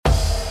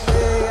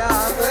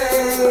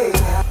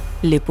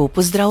Lepo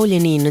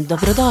pozdravljeni in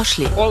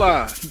dobrodošli.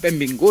 Hola,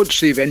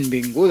 benvinguts i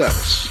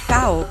benvingudes.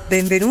 Ciao,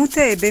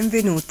 benvenute e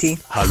benvenuti.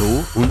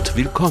 Hallo und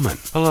willkommen.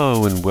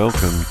 Hello and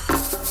welcome.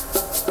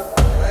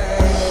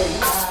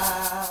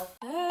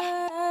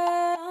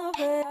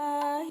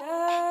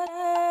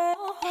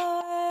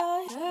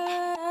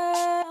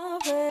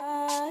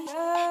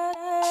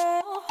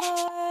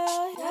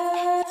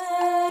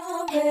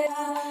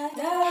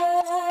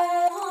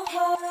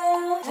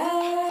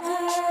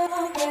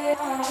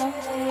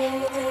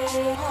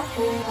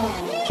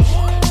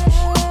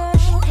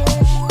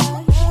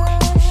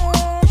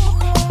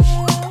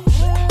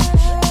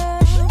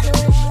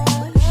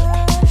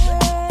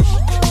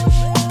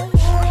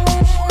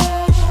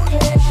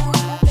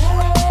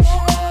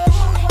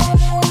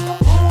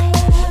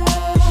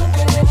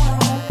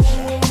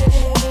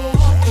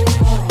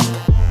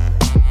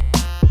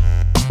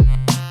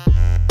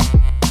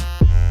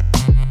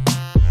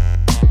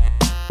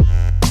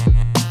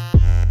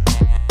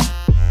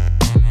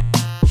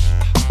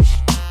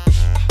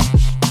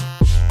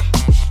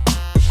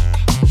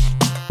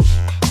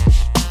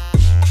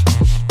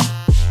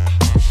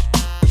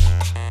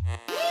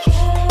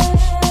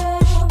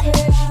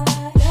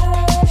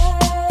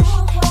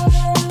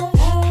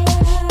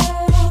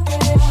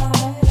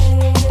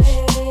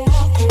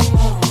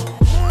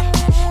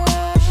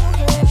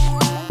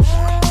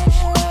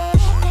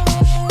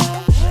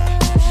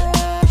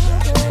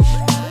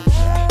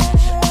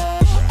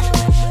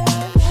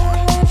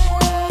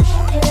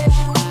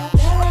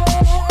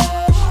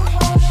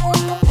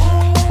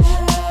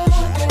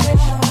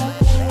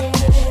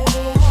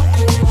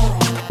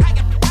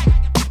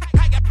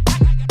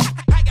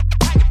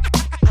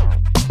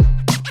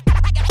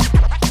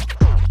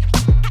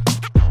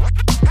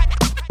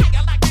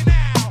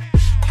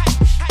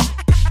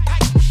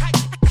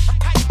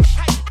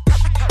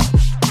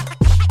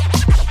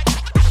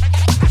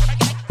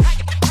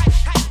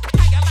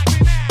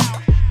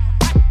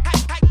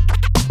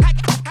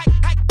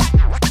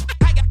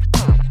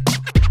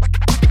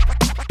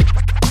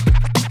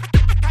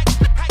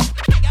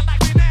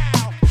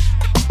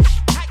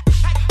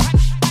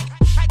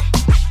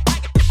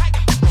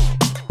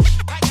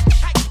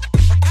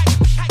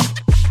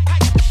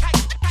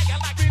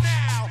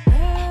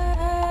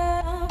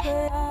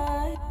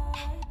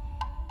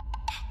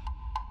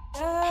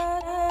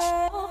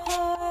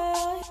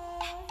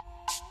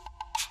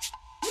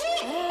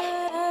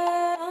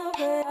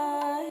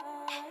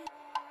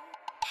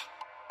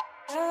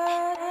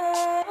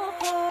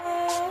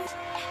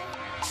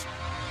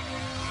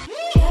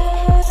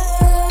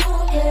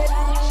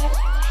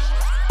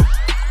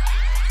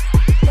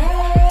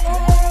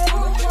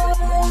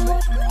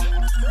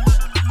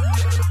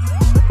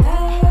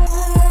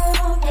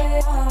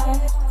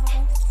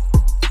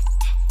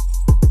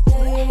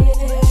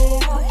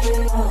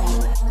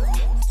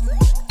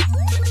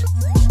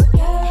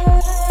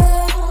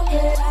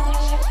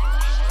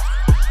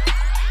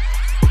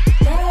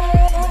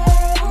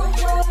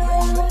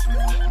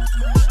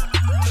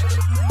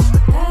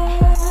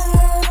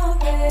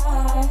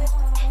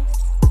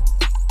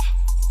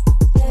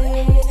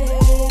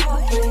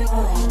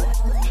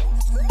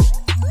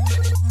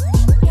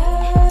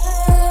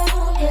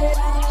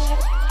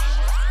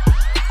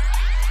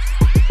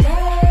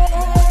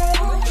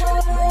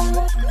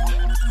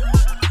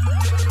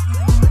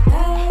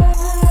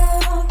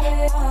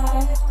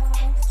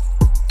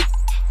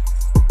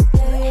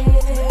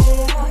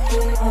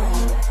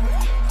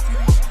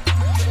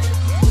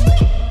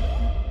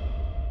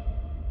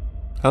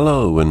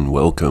 Hello and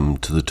welcome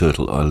to the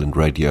Turtle Island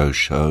Radio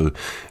Show,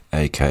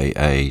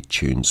 aka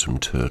Tunes from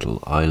Turtle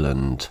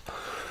Island.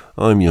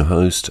 I'm your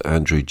host,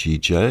 Andrew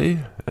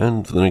GJ,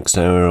 and for the next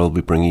hour I'll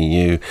be bringing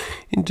you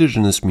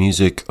indigenous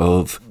music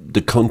of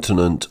the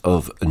continent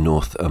of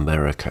North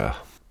America.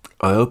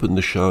 I opened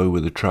the show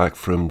with a track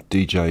from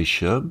DJ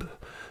Shub,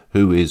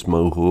 who is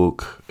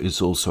Mohawk, is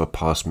also a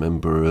past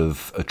member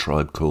of a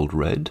tribe called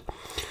Red.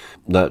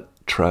 That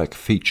track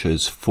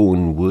features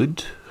Fawn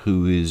Wood,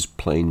 who is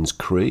Plains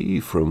Cree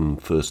from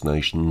First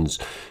Nations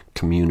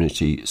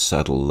community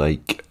Saddle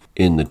Lake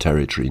in the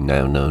territory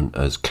now known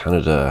as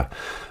Canada,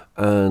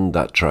 and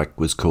that track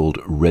was called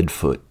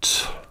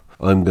Redfoot.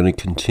 I'm going to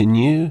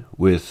continue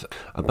with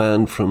a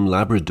band from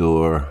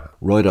Labrador,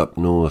 right up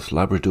north.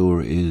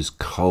 Labrador is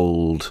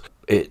cold.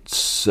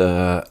 It's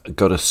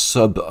got a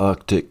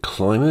subarctic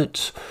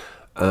climate,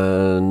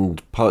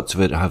 and parts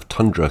of it have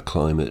tundra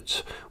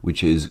climate,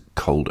 which is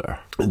colder.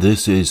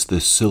 This is the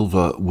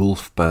Silver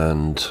Wolf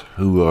Band,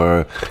 who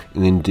are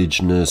an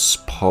indigenous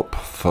pop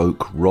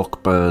folk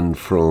rock band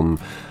from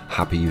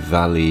Happy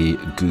Valley,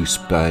 Goose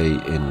Bay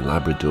in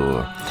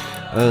Labrador,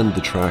 and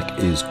the track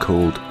is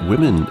called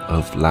Women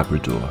of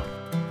Labrador.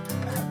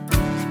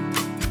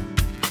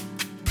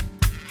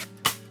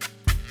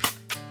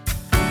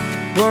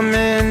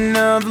 Woman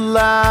of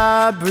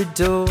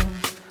Labrador,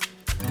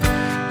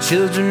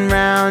 children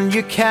round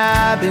your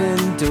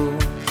cabin door,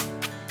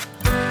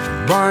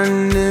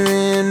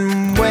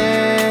 wondering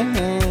when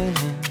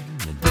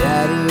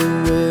daddy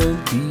will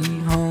be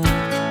home.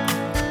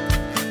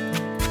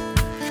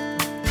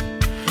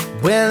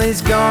 Well,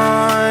 he's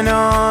gone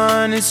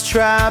on his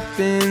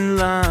trapping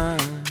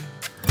line.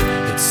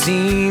 It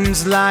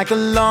seems like a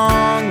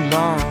long,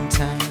 long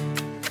time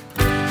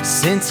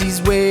since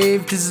he's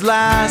waved his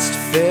last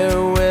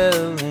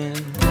farewell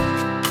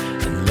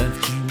and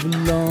left you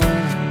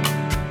alone.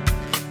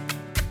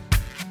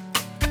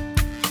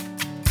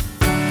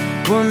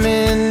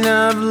 Woman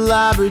of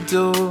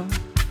Labrador,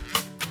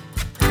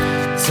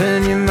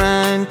 turn your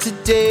mind to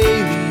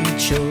daily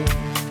chore,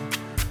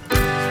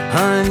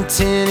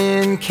 hunting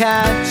and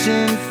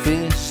catching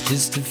fish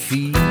just to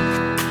feed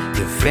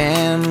your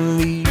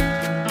family.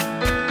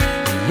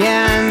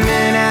 Yeah, and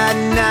then at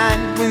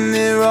night when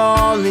they're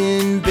all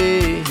in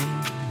bed,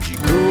 you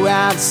go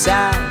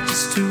outside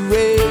just to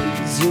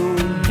raise your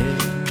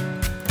head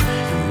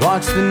and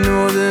watch the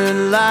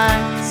northern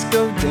lights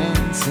go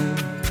dancing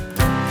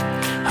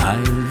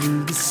high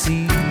over the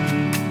sea.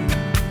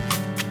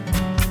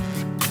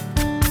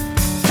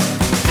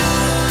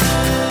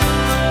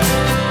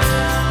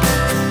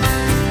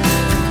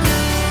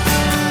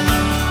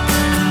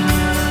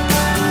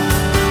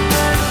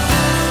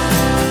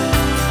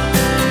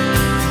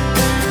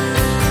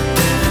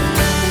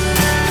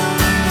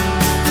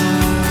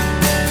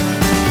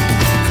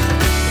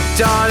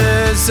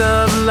 Daughters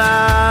of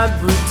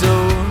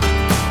Labrador,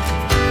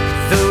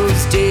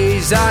 those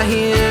days are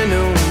here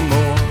no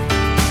more.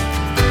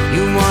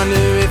 You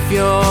wonder if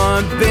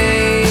your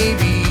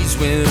babies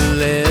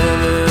will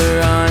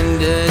ever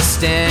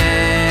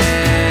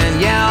understand.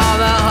 Yeah, all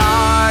the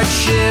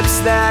hardships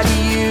that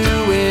you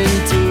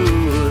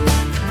endured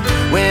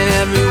when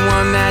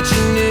everyone that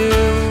you knew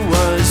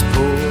was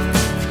poor,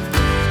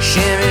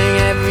 sharing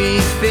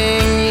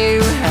everything you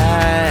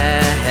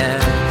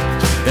had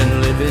and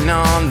living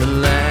on the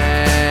land.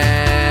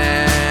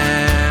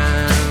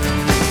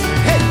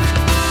 Hey!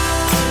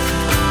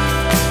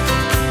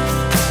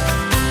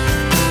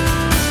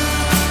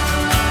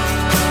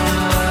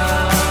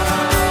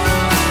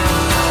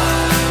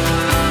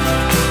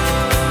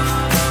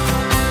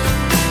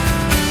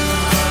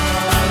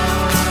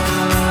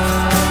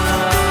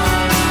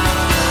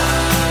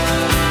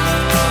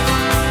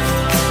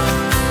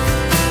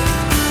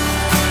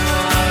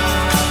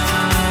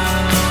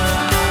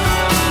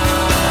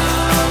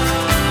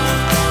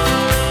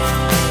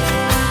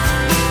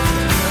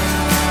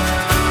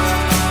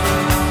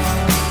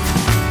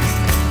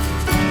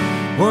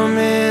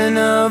 Woman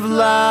of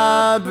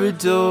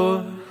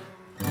Labrador,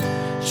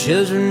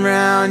 children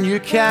round your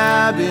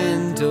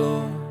cabin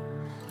door,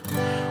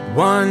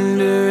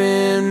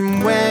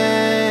 wondering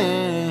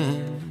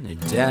when their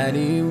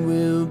daddy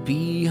will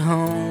be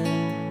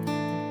home.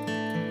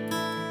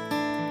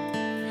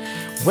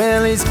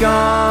 Well, he's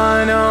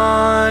gone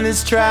on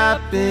his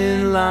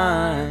trapping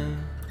line.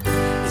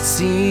 It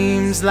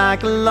seems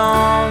like a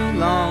long,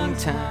 long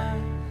time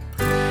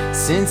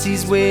since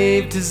he's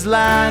waved his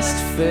last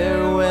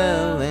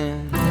farewell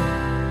and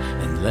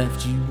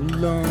left you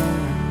alone.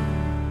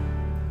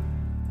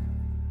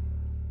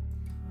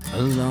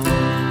 Alone.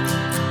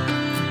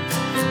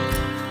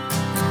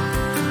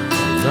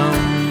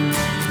 Alone.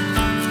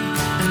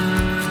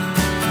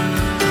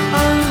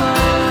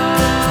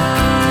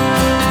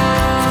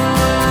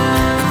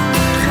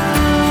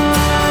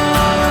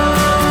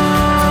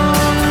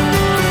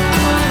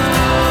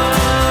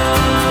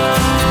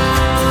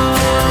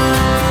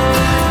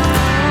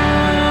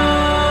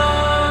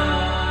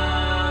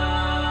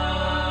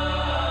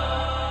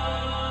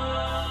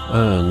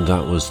 And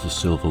that was the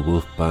Silver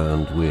Wolf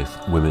Band with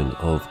Women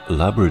of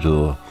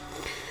Labrador.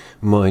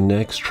 My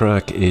next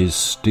track is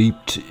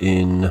steeped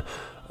in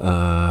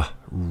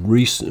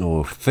recent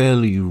or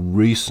fairly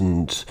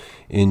recent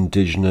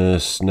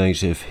Indigenous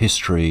Native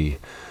history.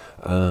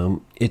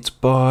 It's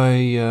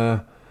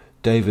by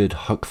David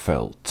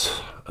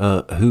Huckfelt,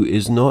 who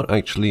is not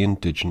actually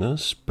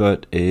Indigenous,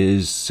 but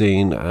is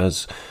seen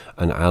as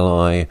an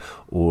ally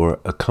or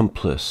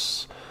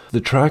accomplice.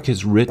 The track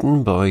is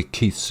written by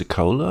Keith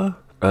Secola,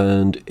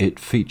 and it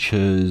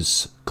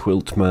features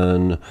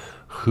Quiltman,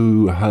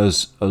 who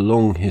has a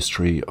long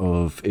history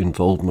of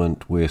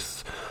involvement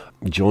with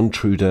John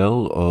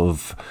Trudell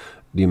of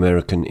the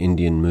American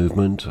Indian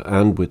Movement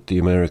and with the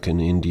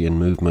American Indian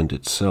Movement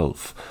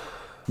itself.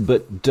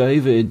 But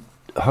David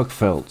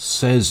Huckfelt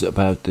says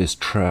about this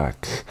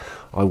track,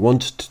 I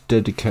wanted to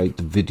dedicate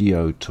the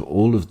video to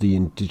all of the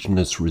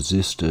Indigenous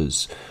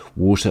resistors,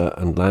 water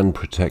and land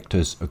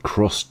protectors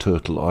across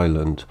Turtle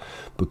Island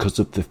because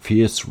of the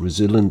fierce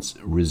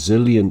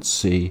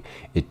resiliency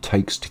it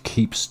takes to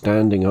keep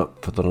standing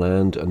up for the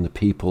land and the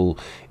people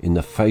in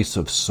the face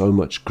of so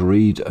much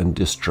greed and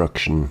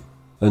destruction.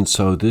 And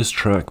so this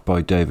track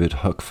by David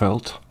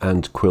Huckfelt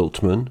and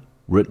Quiltman,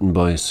 written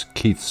by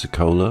Keith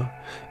Secola,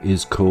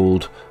 is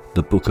called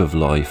The Book of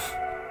Life.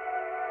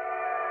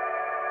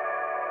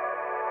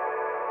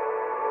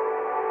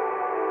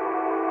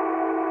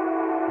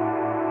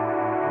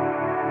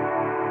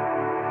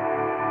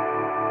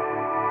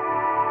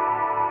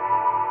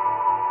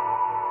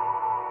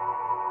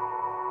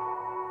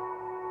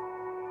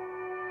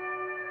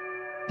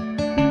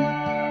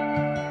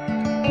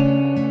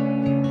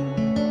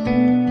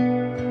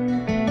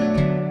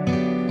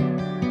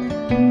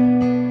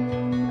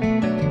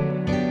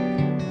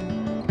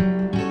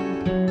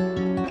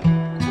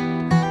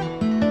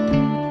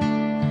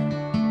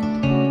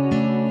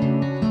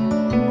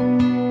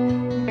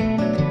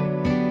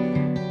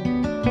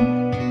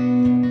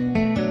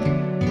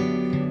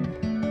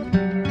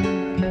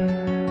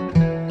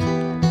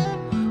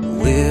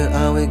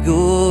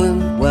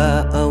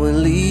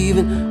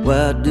 breathing?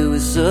 Why do we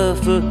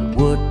suffer?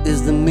 What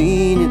is the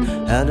meaning?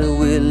 How do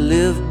we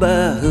live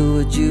by? Who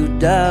would you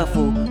die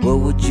for? What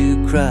would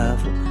you cry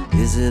for?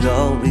 Is it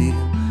all real?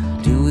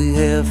 Do we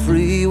have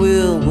free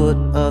will? What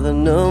are the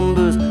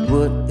numbers?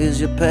 What is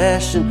your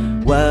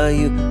passion? Why are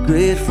you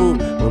grateful?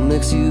 What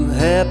makes you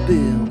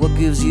happy? What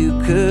gives you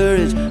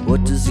courage?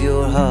 What does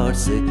your heart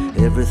say?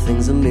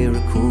 Everything's a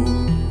miracle.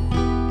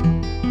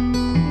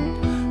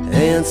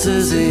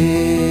 Answers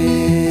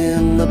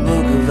in the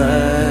book of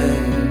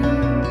life.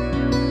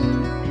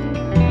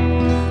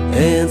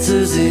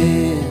 Answers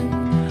in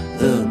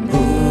the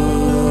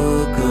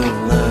book of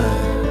life.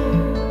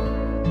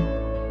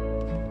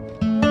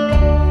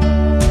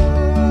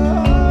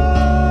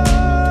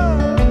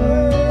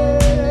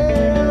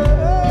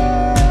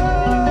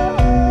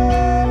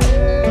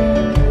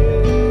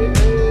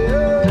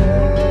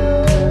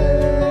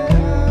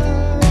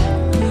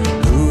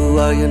 Who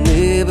are your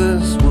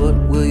neighbors? What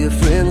will your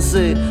friends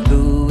say?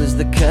 Who is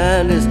the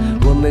kindest?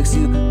 What makes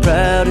you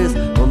proudest?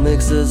 What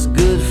makes us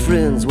good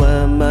friends?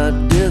 Why am I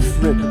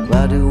different?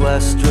 Why do I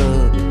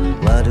struggle?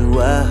 Why do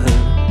I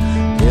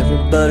hurt?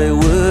 Everybody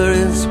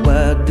worries.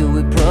 Why do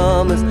we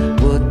promise?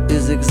 What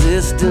is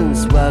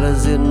existence? Why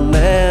does it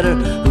matter?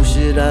 Who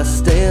should I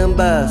stand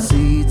by?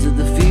 Seeds of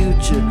the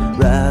future,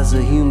 rise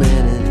of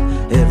humanity.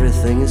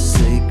 Everything is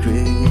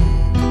sacred.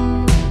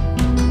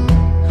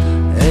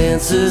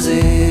 Answers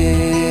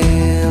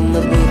in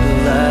the book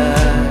of life.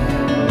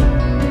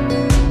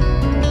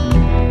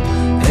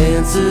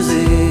 Answers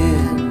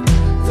in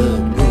the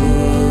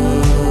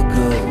book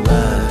of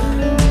life.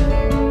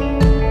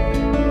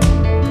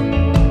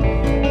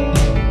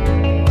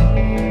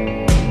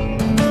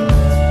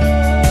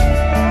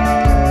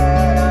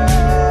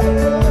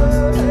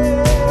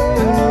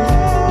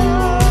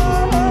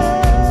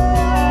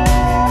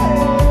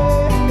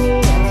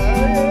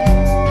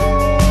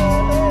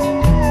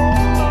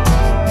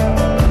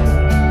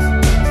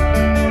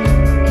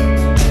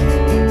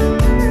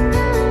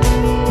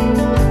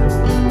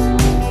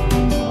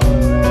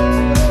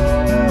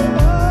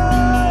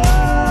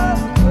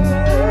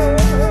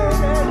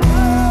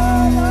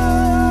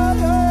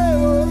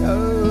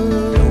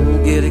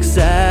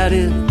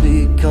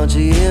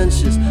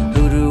 Conscientious,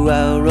 who do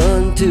I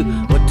run to?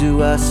 What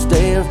do I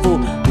stand for?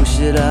 Who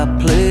should I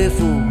play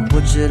for?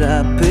 What should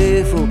I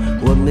pay for?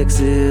 What makes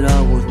it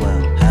all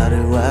worthwhile? How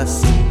do I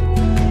see?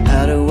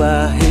 How do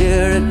I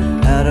hear it?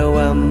 How do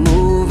I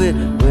move it?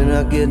 When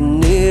I get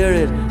near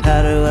it,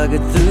 how do I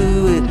get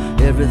through it?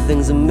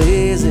 Everything's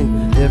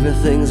amazing,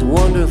 everything's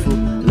wonderful.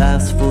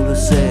 Life's full of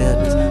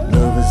sadness,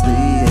 love is the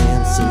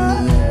answer.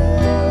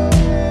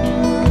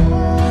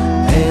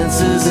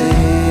 Answers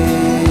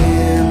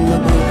in the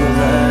book of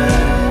life.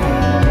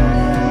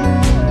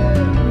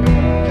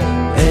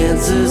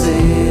 Answers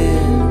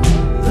in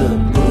the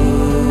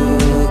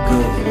book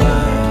of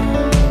life.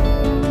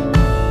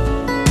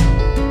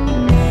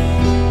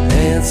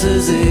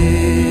 Answers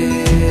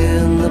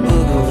in the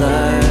book of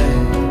life.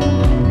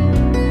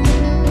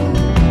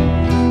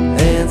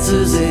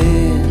 Answers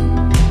in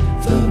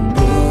the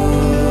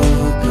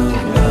book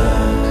of life.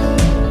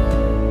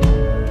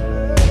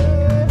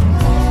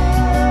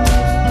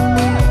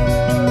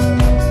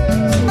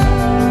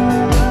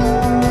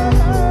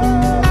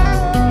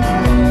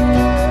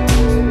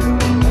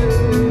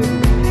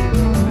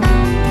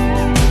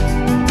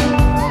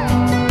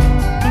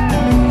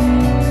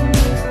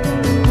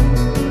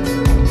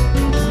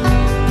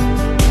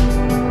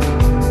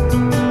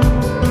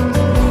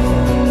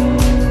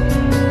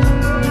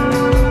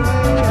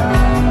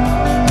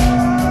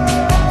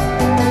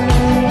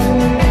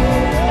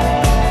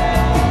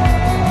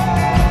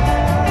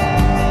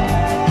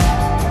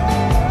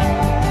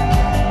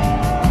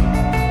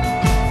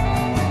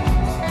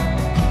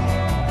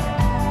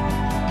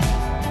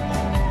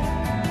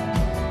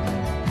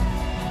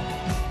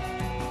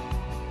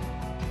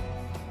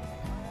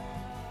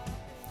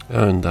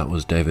 And that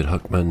was David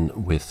Huckman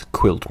with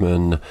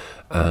Quiltman,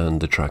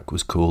 and the track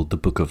was called The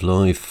Book of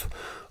Life.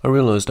 I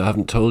realised I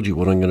haven't told you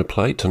what I'm going to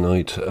play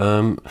tonight.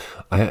 I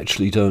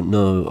actually don't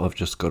know. I've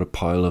just got a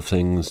pile of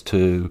things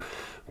to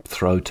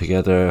throw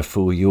together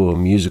for your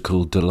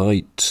musical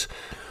delight.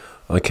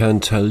 I can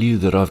tell you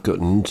that I've got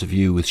an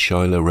interview with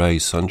Shyla Ray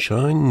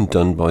Sunshine,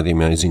 done by the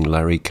amazing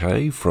Larry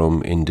Kay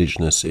from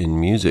Indigenous in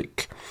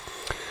Music.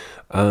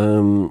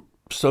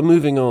 So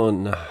moving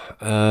on,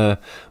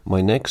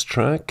 my next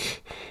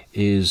track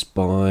is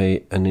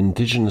by an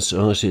Indigenous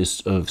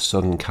artist of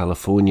Southern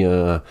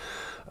California.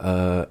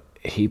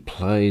 He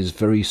plays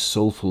very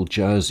soulful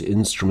jazz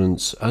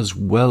instruments as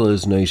well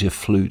as native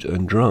flute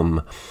and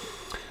drum.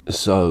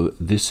 So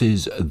this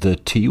is the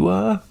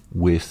Tiwa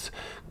with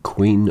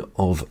Queen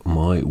of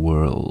My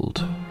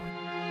World.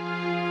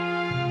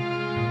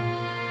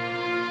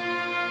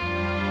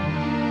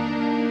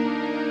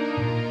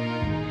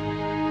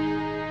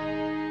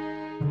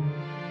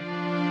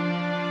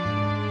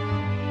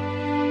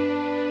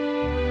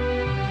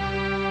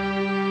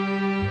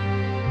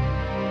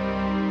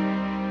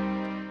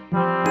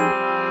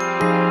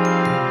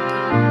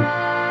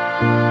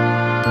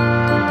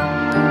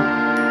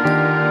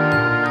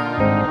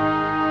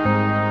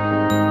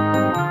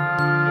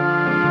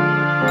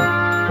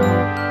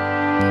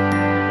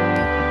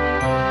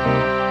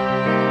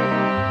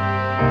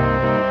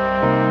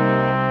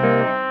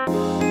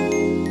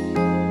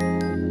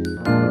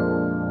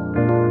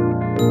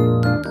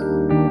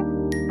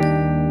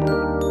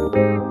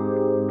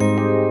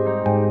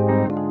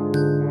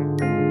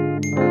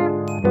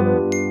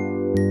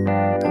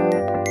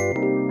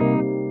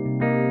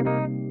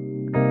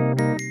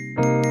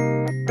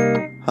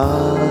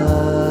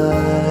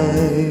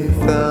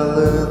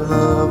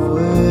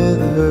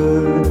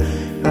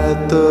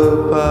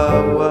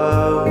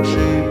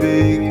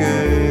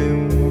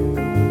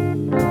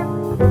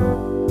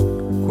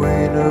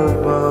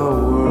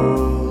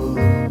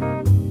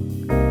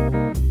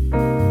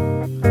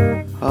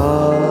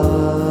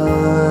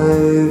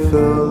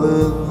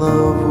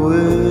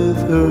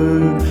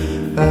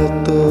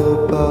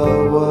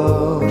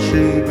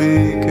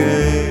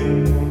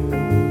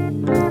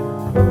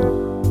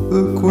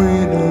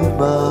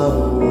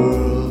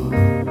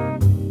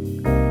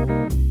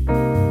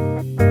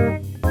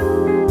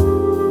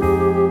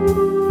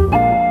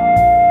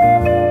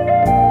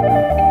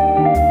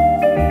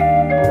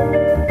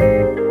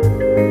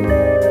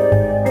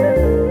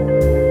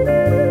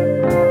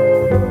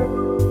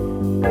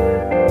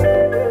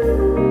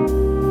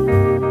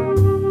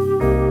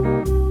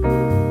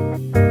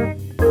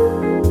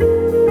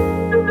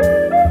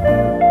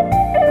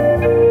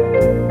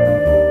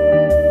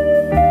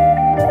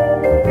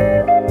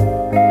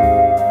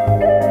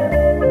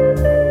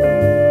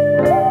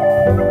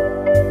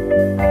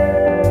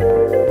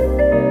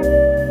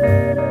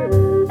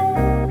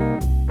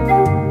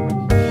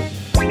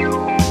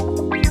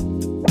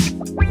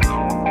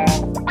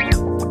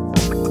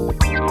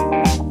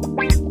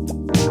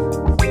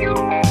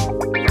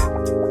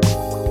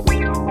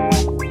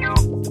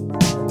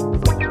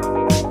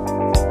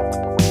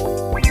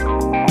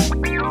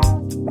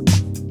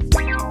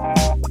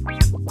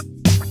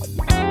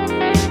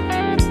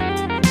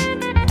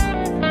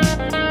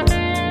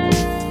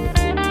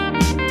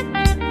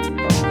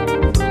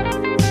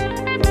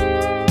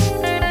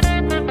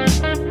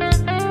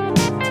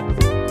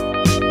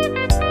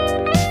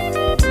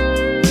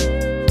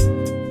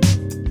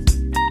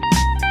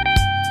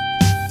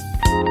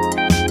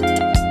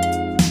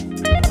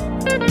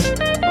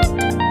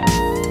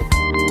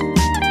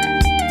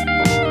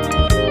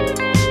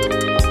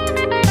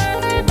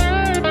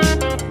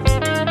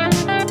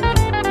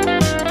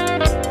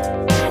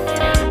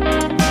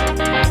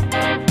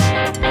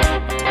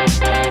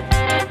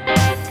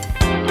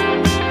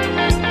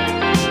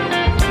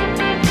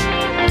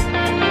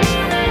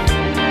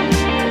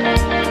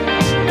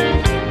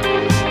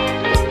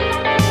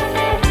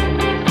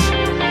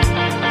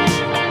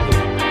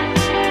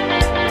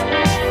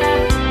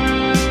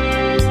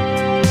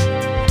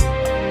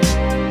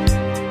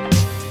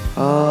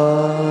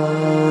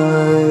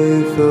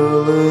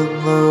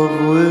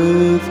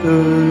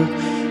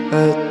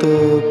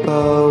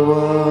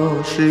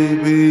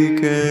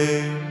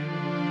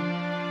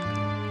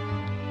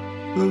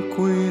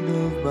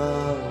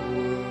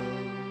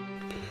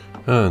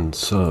 And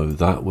so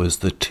that was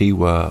the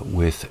Tiwa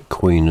with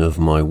Queen of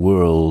My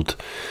World.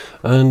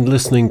 And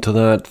listening to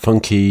that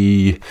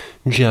funky,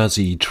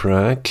 jazzy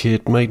track,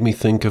 it made me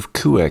think of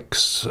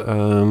Couex.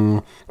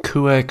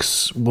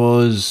 Couex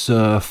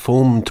was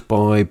formed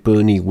by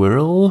Bernie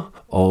Worrell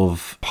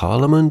of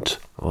Parliament,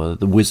 or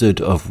the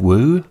Wizard of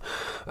Woo,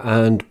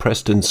 and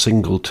Preston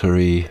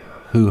Singletary,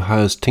 who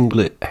has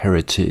Tlingit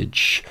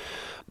heritage.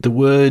 The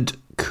word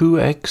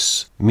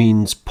Couex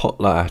means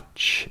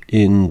potlatch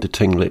in the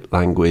Tlingit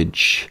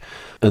language.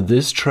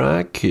 This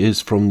track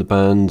is from the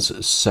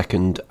band's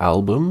second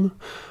album,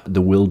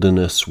 The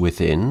Wilderness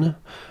Within,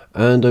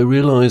 and I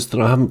realised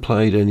that I haven't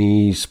played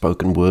any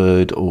spoken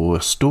word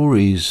or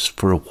stories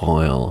for a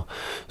while.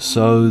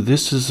 So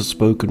this is a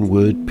spoken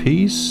word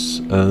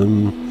piece.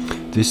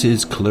 This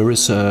is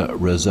Clarissa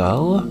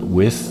Razal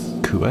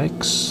with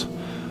Couex,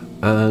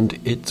 and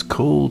it's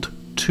called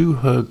To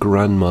Her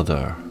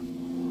Grandmother.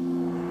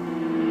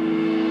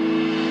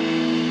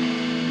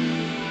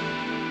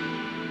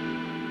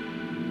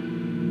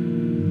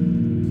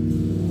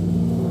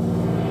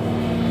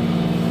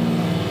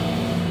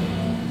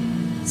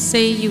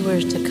 Say you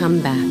were to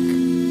come back,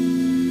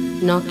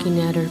 knocking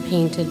at her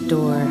painted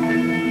door,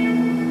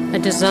 a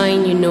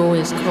design you know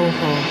is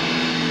coho.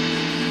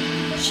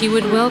 She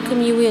would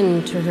welcome you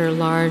into her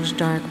large,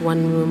 dark,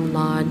 one-room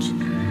lodge,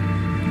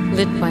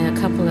 lit by a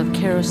couple of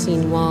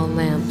kerosene wall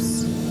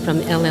lamps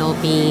from LL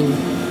Bean,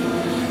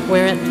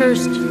 where at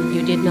first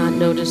you did not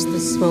notice the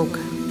smoke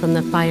from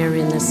the fire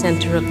in the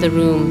center of the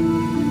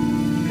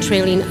room,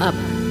 trailing up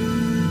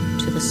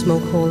to the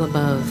smoke hole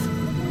above,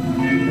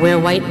 where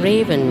White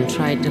Raven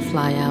tried to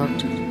fly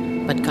out,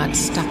 but got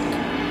stuck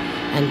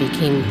and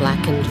became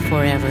blackened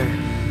forever.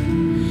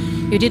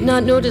 You did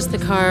not notice the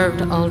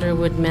carved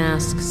alderwood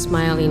mask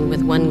smiling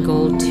with one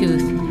gold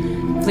tooth,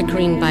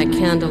 flickering by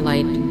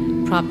candlelight,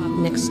 propped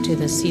next to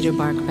the cedar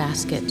bark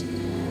basket,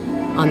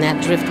 on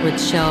that driftwood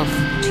shelf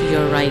to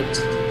your right.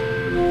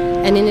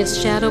 And in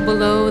its shadow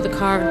below, the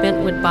carved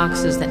bentwood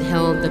boxes that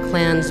held the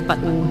clan's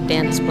button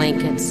dance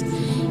blankets,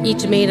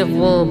 each made of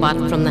wool bought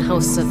from the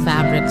House of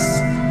Fabrics,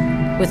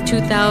 with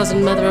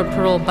 2,000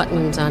 mother-of-pearl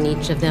buttons on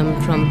each of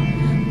them from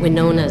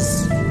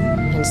Winona's,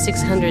 and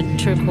 600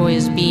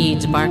 turquoise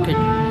beads barked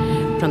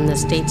from the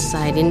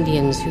stateside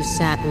Indians who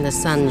sat in the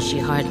sun she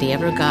hardly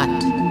ever got.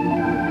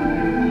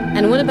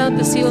 And what about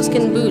the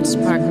sealskin boots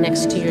parked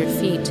next to your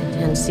feet,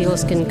 and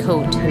sealskin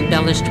coat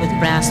embellished with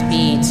brass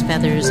beads,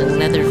 feathers, and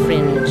leather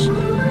fringe,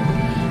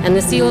 and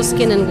the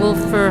sealskin and wolf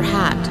fur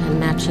hat and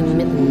matching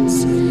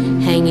mittens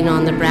hanging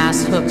on the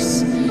brass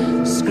hooks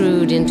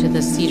screwed into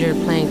the cedar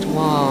planked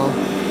wall?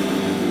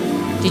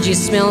 Did you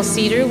smell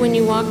cedar when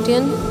you walked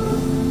in?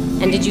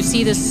 And did you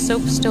see the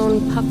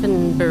soapstone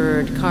puffin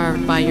bird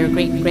carved by your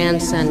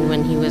great-grandson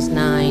when he was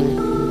 9?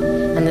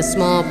 And the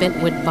small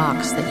bentwood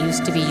box that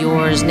used to be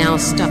yours, now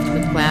stuffed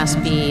with glass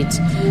beads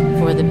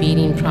for the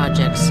beading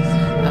projects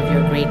of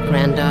your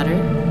great-granddaughter?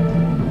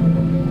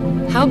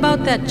 How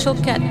about that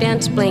Chilkat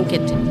dance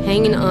blanket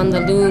hanging on the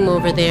loom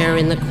over there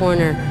in the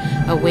corner,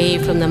 away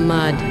from the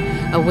mud,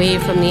 away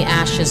from the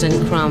ashes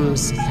and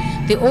crumbs?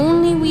 The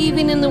only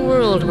weaving in the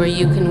world where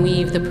you can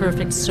weave the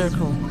perfect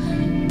circle,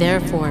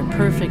 therefore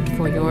perfect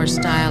for your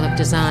style of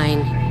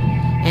design.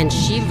 And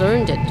she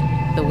learned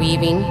it, the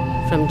weaving,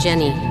 from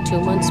Jenny 2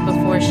 months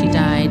before she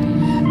died,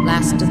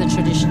 last of the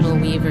traditional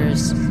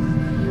weavers.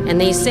 And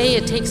they say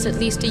it takes at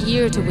least a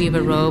year to weave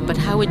a robe, but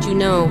how would you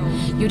know?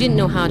 You didn't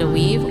know how to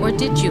weave, or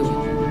did you?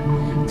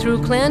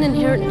 Through clan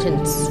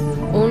inheritance,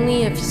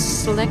 only a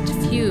select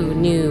few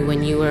knew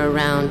when you were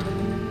around.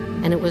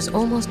 And it was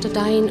almost a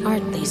dying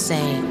art, they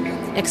say,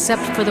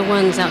 except for the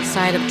ones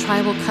outside of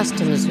tribal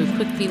customs who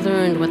quickly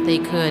learned what they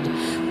could,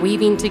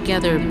 weaving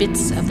together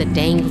bits of the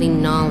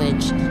dangling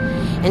knowledge.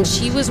 And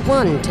she was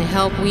one to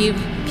help weave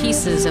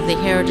pieces of the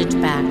heritage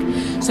back,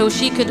 so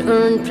she could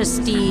earn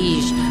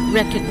prestige,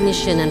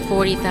 recognition, and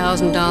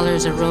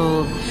 $40,000 a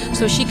robe,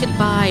 so she could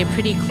buy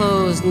pretty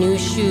clothes, new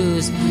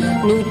shoes,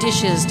 new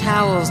dishes,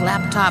 towels,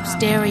 laptops,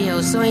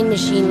 stereo, sewing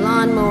machine,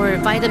 lawnmower,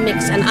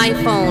 Vitamix, and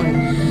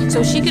iPhone,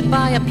 so she could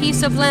buy a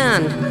piece of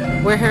land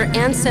where her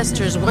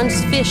ancestors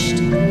once fished,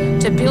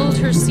 to build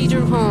her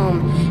cedar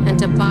home, and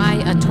to buy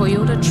a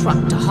Toyota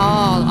truck to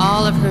haul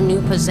all of her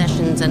new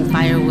possessions and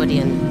firewood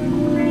in.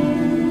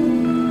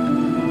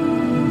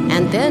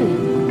 And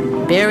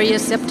then bury a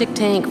septic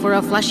tank for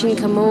a flushing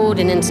commode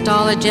and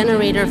install a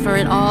generator for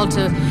it all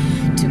to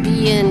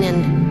be in,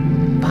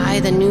 and buy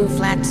the new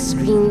flat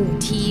screen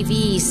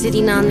TV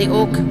sitting on the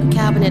oak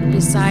cabinet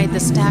beside the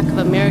stack of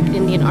American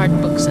Indian art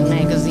books and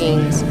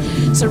magazines,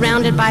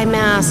 surrounded by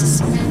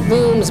masks,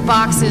 looms,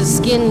 boxes,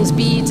 skins,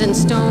 beads, and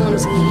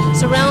stones,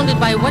 surrounded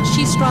by what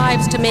she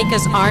strives to make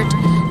as art,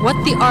 what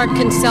the art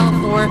can sell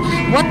for,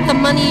 what the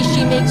money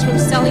she makes from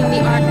selling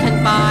the art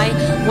can buy,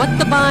 what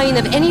the buying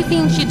of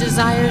anything she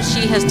desires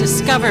she has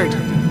discovered,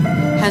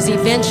 has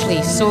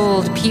eventually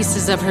sold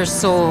pieces of her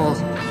soul,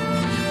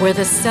 where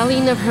the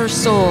selling of her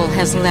soul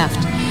has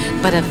left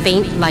but a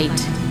faint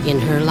light in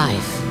her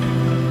life.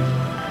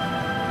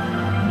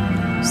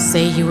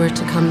 Say you were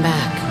to come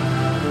back,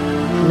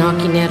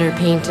 knocking knocking at her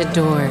painted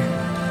door.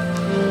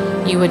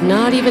 You would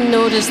not even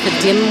notice the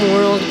dim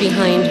world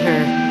behind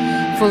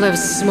her, full of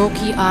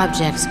smoky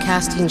objects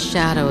casting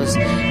shadows,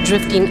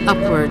 drifting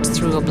upwards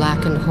through a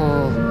blackened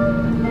hole.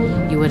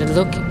 You would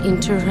look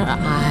into her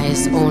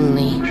eyes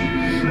only,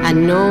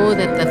 and know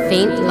that the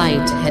faint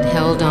light had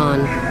held on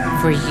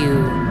for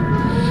you.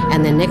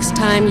 And the next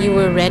time you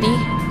were ready,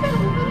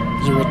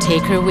 you would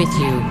take her with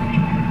you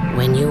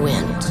when you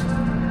went.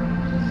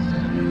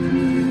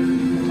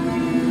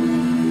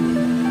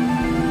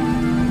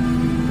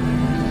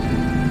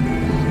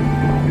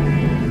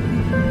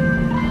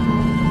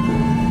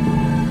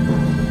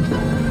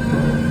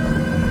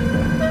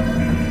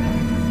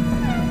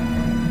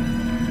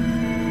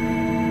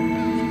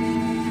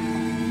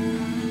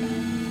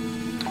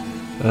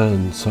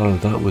 And so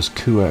that was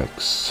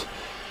QX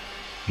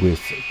with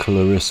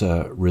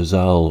Clarissa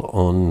Rizal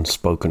on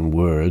spoken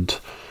word.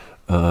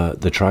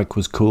 The track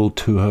was called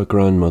To Her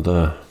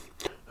Grandmother.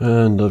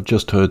 And I've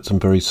just heard some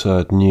very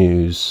sad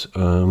news.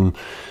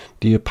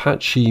 The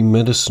Apache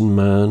medicine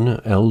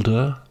man,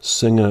 elder,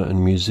 singer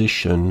and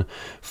musician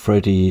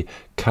Freddie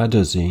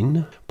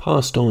Kadazin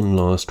passed on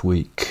last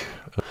week.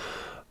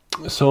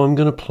 So I'm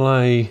going to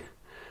play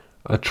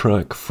a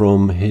track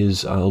from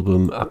his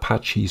album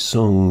Apache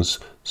Songs,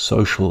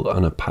 Social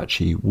and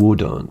Apache War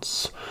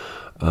Dance.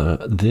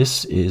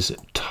 This is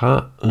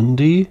Ta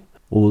Undi,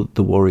 or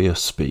The Warrior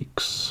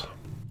Speaks.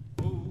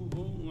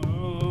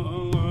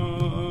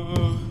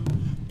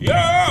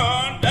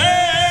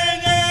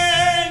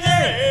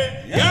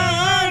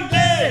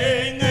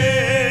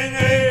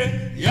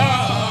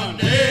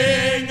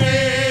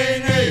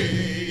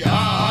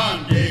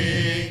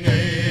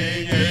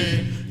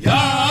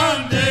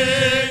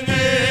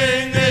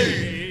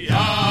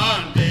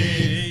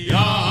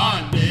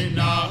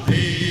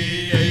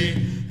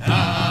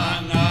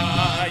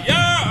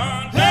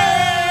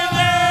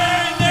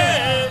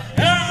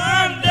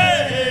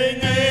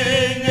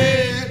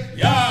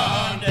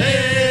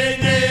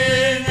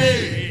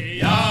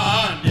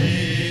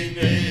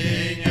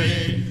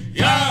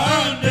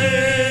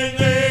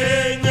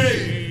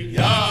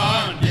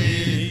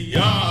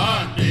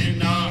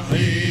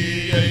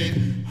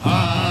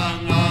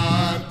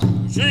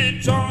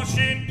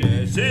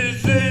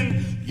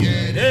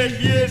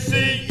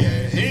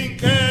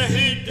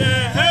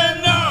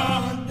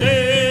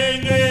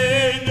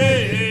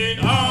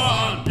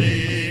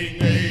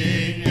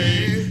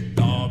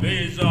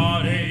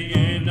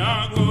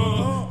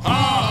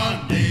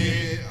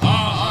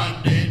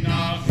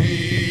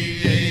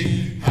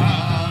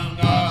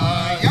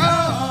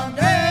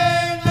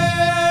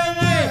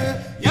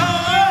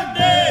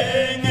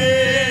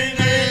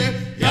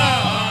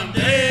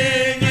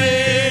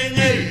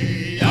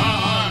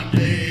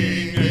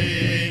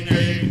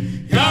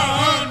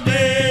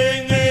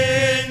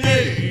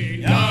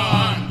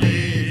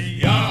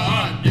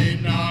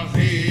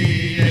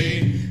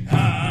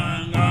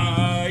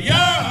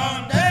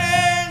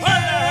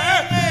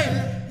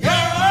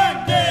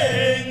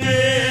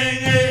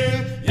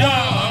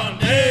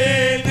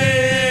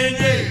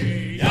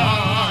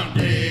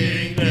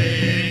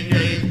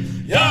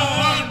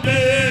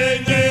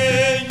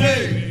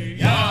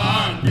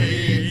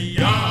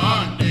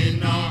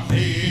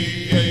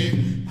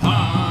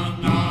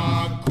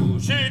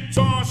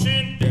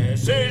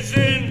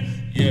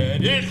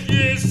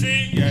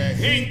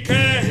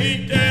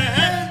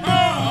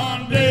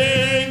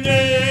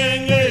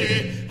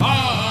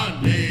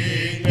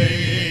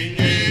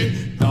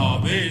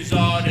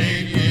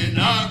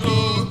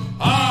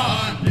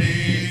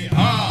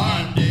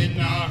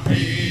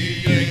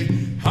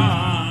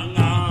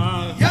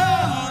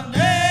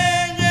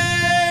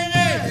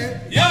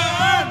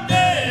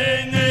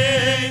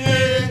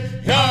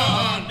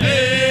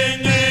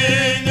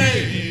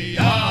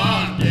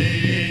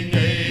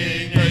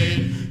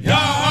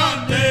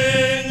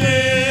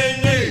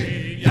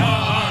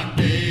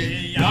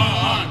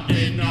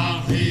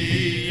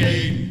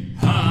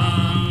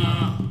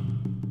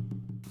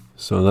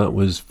 So that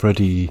was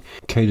Freddie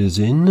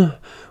Kadazin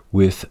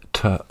with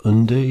Ta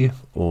Undi,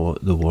 or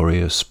The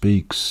Warrior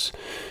Speaks.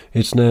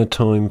 It's now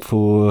time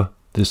for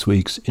this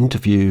week's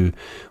interview,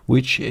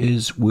 which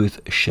is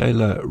with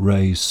Shayla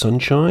Ray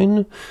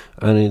Sunshine,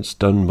 and it's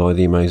done by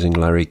the amazing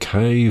Larry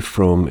Kay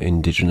from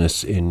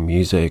Indigenous in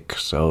Music.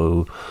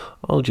 So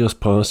I'll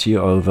just pass you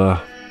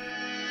over.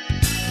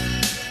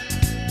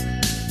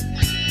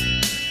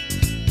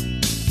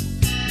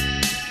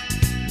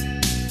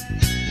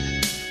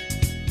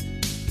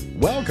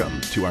 Welcome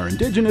to our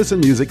Indigenous in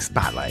Music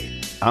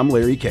Spotlight. I'm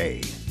Larry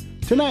Kay.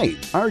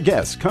 Tonight, our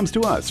guest comes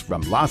to us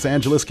from Los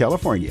Angeles,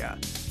 California.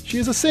 She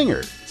is a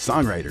singer,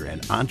 songwriter,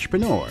 and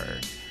entrepreneur.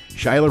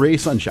 Shayla Ray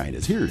Sunshine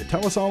is here to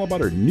tell us all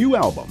about her new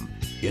album,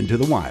 Into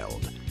the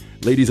Wild.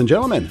 Ladies and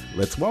gentlemen,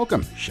 let's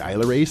welcome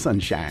Shayla Ray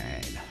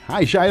Sunshine.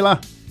 Hi,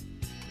 Shayla.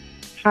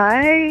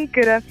 Hi,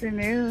 good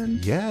afternoon.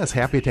 Yes,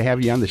 happy to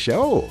have you on the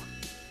show.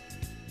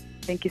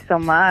 Thank you so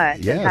much.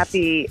 Yes.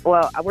 And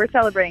we're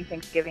celebrating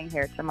Thanksgiving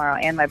here tomorrow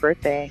and my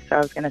birthday. So I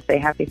was going to say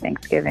happy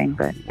Thanksgiving,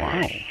 but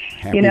Wow.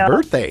 Happy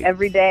birthday.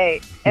 Every day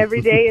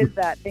is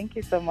that. Thank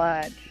you so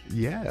much.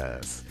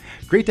 Yes.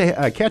 Great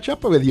to catch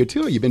up with you,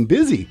 too. You've been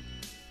busy.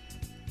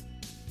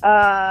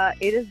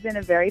 It has been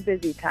a very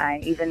busy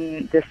time,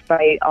 even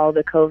despite all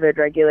the COVID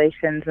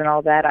regulations and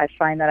all that. I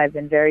find that I've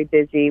been very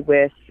busy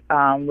with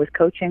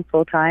coaching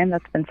full time.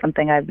 That's been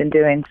something I've been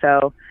doing.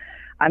 So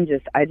I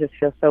just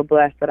feel so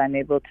blessed that I'm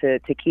able to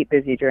keep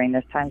busy during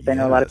this time. 'Cause I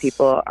know a lot of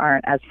people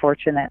aren't as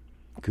fortunate.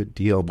 Good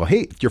deal. Well,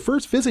 hey, your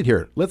first visit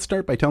here. Let's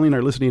start by telling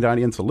our listening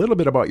audience a little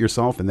bit about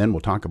yourself, and then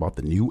we'll talk about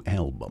the new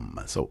album.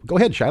 So go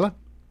ahead, Shyla.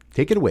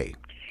 Take it away.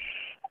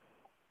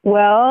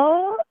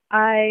 Well,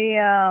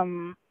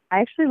 I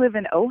actually live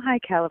in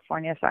Ojai,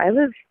 California, so I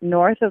live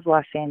north of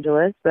Los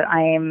Angeles, but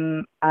I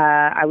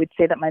would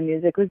say that my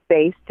music was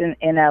based in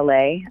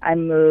LA. I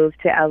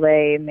moved to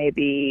LA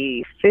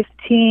maybe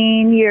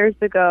 15 years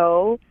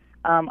ago,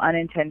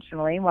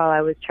 unintentionally while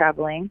I was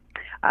traveling,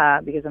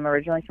 because I'm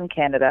originally from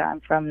Canada. I'm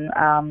from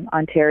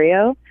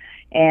Ontario,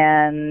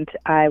 and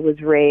I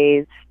was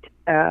raised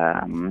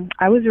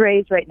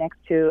right next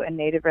to a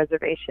native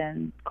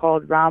reservation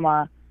called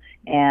Rama,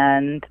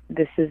 and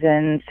this is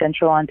in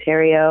central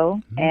Ontario.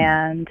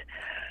 And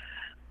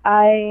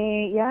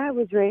I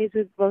was raised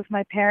with both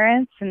my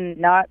parents, and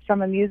not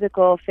from a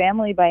musical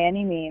family by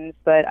any means,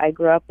 but I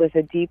grew up with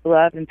a deep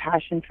love and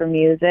passion for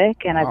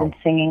music, and I've been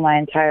singing my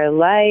entire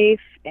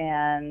life.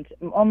 And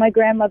my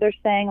grandmother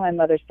sang, my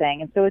mother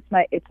sang, and so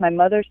it's my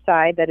mother's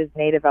side that is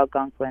native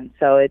Algonquin.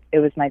 So it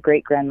was my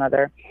great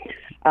grandmother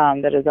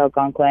that is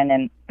Algonquin,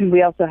 and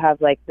we also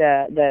have like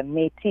the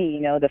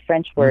Métis, the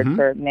French word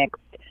for mixed,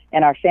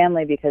 in our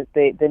family, because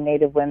the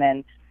native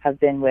women have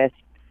been with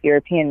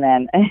European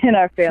men in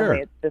our family.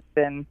 Sure. It's just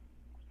been,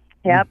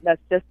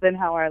 that's just been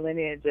how our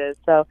lineage is.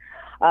 So,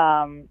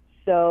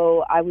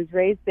 so I was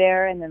raised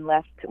there, and then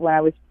left when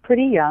I was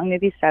pretty young,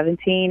 maybe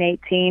 17,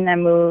 18. I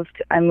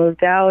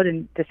moved out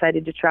and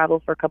decided to travel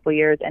for a couple of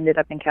years. Ended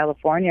up in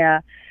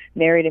California,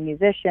 married a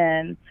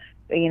musician.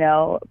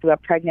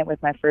 Got pregnant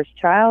with my first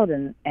child,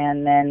 and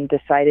then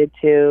decided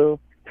to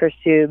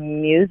pursue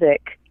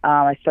music.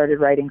 I started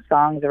writing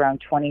songs around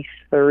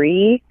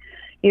 23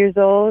 years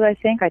old, I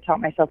think. I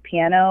taught myself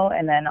piano,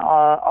 and then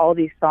all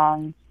these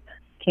songs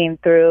came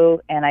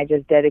through, and I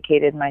just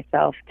dedicated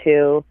myself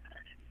to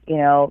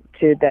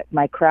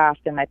my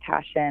craft and my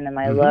passion and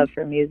my love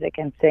for music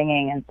and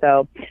singing. And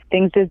so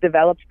things just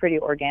developed pretty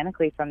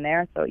organically from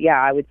there. So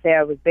yeah, I would say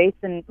I was based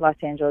in Los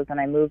Angeles, and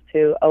I moved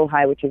to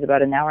Ojai, which is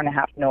about an hour and a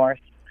half north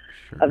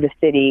of the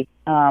city.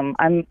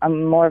 I'm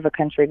more of a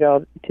country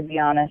girl, to be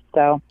honest.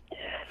 So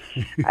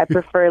I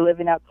prefer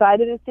living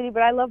outside of the city,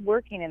 but I love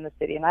working in the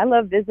city, and I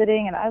love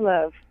visiting, and I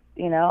love,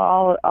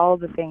 all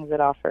the things it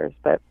offers.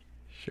 But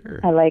sure.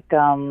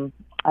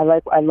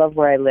 I love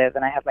where I live,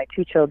 and I have my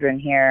 2 children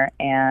here,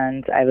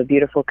 and I have a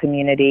beautiful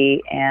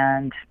community,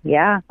 and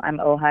I'm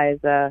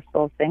Ojai's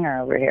soul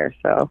singer over here.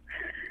 So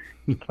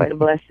it's quite a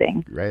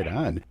blessing. Right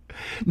on.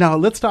 Now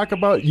let's talk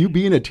about you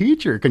being a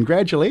teacher.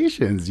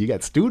 Congratulations. You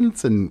got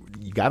students and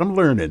you got them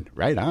learning.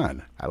 Right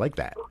on. I like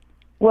that.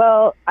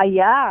 Well,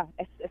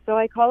 so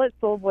I call it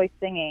soul voice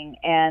singing,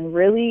 and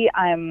really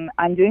I'm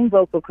doing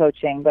vocal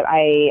coaching, but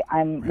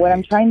what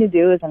I'm trying to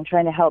do is I'm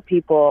trying to help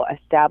people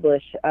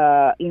establish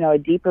a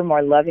deeper,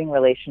 more loving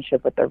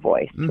relationship with their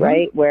voice,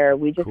 right? Where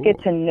we just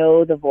get to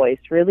know the voice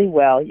really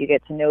well. You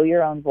get to know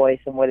your own voice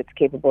and what it's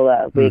capable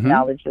of. We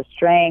acknowledge the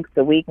strengths,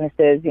 the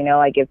weaknesses.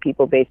 I give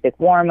people basic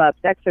warm-ups,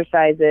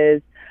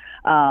 exercises.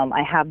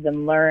 I have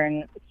them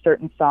learn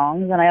certain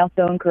songs, and I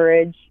also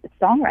encourage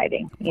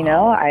songwriting.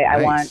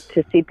 I want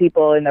to see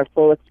people in their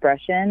full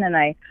expression, and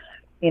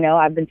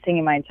I've been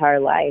singing my entire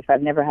life.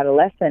 I've never had a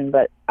lesson,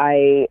 but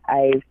I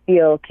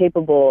feel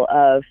capable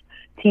of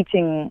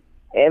teaching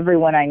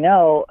everyone I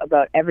know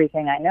about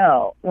everything I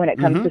know when it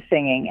comes to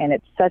singing, and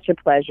it's such a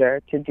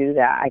pleasure to do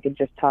that. I could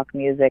just talk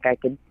music. I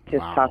could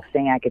just talk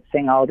singing. I could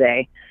sing all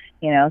day,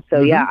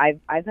 So yeah,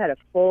 I've had a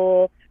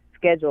full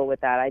schedule with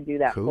that. I do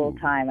that full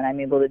time, and I'm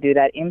able to do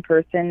that in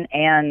person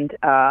and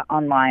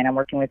online. I'm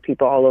working with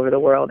people all over the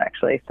world,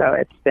 actually. So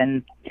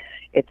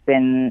it's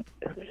been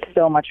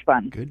so much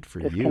fun. Good for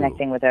just you.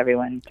 Connecting with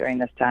everyone during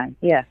this time.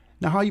 Yes.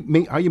 Now, how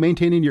are you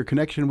maintaining your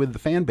connection with the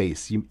fan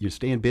base? You're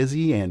staying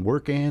busy and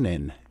working,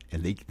 and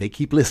they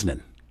keep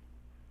listening.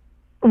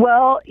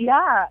 Well,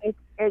 yeah,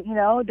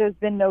 there's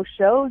been no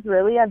shows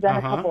really. I've done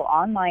a couple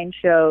online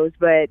shows,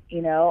 but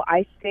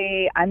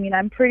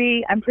I'm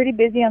pretty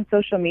busy on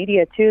social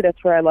media too.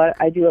 That's where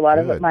I do a lot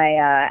of my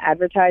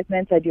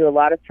advertisements. I do a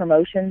lot of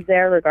promotions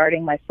there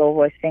regarding my soul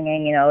voice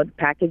singing,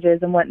 packages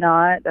and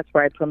whatnot. That's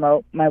where I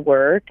promote my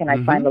work, and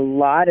I find a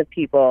lot of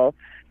people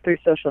through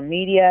social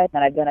media.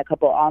 And I've done a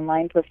couple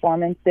online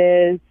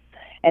performances.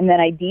 And then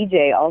I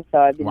DJ also.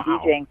 I've been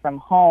DJing from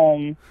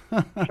home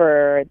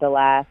for the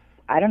last,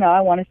 I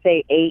want to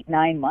say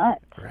 8-9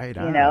 months. Right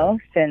on.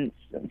 Since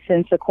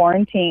the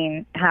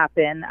quarantine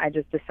happened, I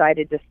just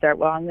decided to start,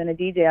 I'm going to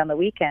DJ on the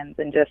weekends,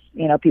 and just,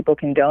 people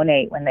can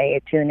donate when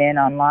they tune in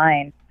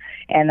online.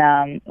 And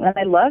I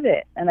love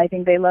it, and I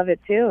think they love it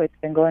too. It's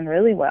been going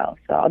really well.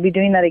 So I'll be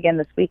doing that again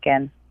this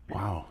weekend.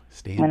 Wow,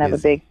 staying I'm going to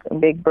have a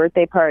big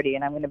birthday party,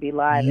 and I'm going to be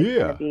live. Yeah. It's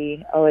going to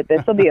be,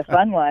 this will be a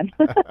fun one.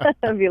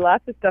 There'll be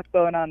lots of stuff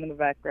going on in the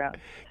background.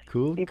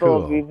 Cool.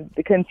 People will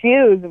be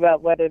confused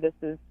about whether this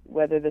is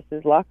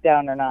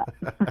lockdown or not.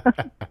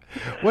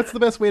 What's the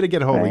best way to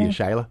get a hold of you,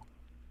 Shyla?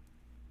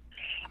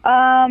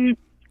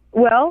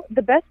 Well,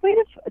 the best way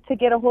to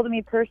get a hold of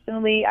me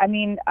personally, I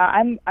mean,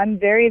 I'm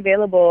very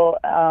available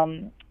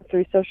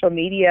through social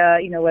media,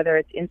 whether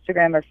it's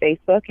Instagram or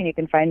Facebook, and you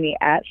can find me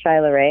at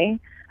Shyla Ray.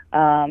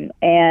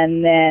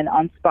 And then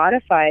on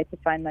Spotify to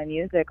find my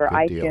music, or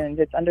iTunes,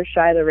 it's under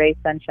Shyla Ray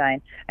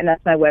Sunshine, and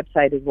that's my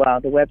website as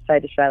well. The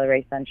website is Shyla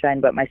Ray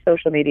Sunshine, but my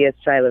social media is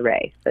Shyla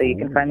Ray, so you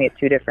can find me at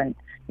 2 different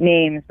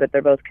names, but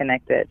they're both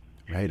connected.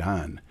 Right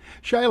on.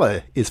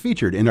 Shyla is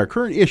featured in our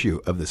current issue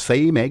of the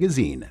Say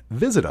magazine.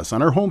 Visit us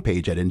on our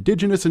homepage at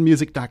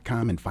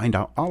indigenousinmusic.com and find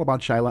out all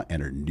about Shyla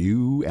and her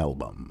new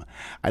album.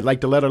 I'd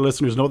like to let our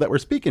listeners know that we're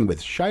speaking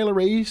with Shyla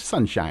Ray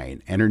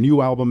Sunshine, and her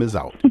new album is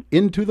out,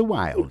 Into the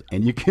Wild,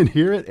 and you can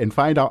hear it and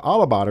find out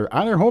all about her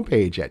on our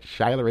homepage at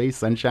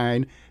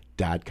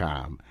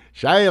ShylaRaySunshine.com.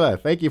 Shyla,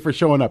 thank you for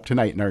showing up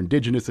tonight in our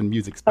Indigenous in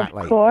Music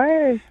Spotlight. Of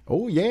course.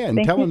 Oh, yeah, and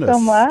Thank telling you us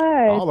so much.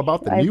 all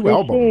about the new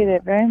album. I appreciate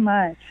it very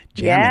much.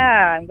 Jamming.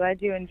 Yeah, I'm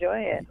glad you enjoy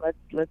it.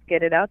 Let's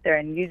get it out there,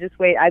 and you just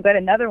wait. I've got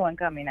another one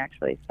coming,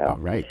 actually. So. All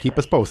right, keep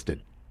us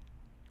posted.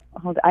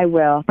 I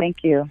will.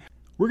 Thank you.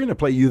 We're going to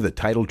play you the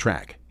title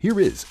track. Here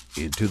is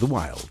Into the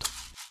Wild.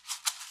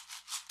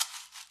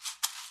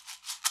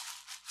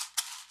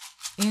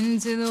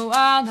 Into the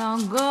wild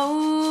I'll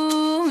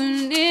go,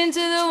 and into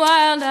the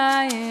wild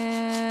I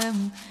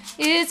am.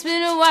 It's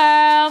been a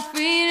while,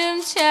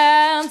 freedom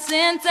child,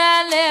 since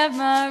I left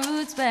my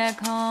roots back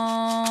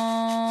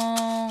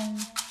home.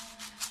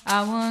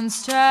 I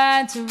once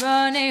tried to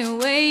run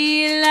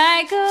away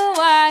like a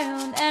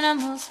wild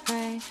animal's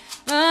prey,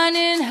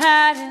 running,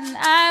 hiding,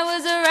 I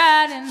was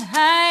riding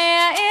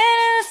higher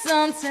in the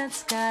sunset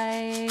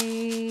sky.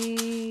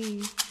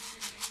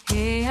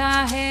 Hey,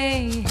 ah,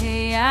 hey,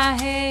 hey, ah,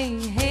 hey,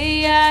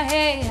 hey, ah,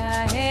 hey,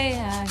 ah, hey,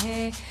 ah,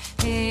 hey,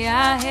 hey,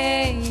 ah,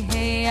 hey,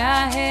 hey,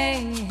 ah,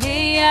 hey,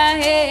 hey, ah,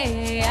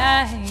 hey,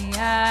 ah, hey,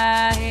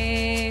 ah,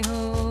 hey,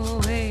 oh,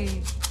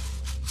 hey.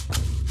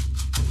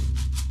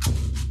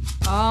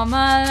 All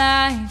my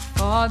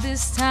life, all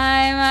this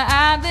time,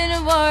 I've been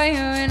a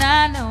warrior, and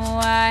I know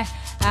why.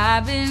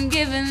 I've been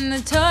given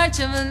the torch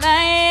of a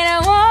light. I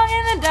walk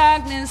in the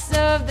darkness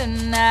of the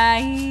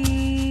night.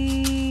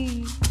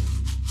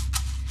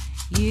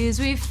 Years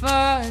we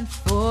fought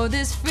for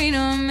this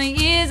freedom,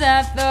 years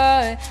I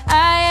thought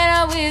I had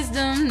all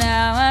wisdom.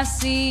 Now I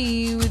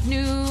see with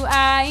new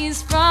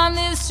eyes, from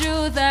this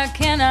truth I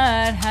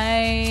cannot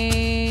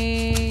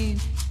hide.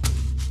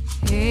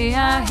 Hey,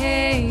 ah,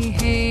 hey,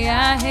 hey,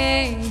 ah,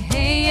 hey,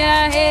 hey,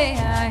 ah, hey,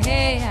 ah,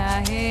 hey,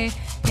 ah, hey,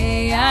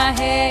 hey, ah,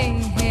 hey,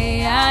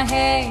 hey, ah,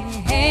 hey,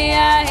 hey,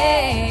 ah,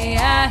 hey,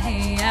 ah,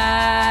 hey,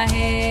 ah,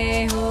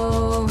 hey,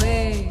 oh,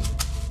 hey.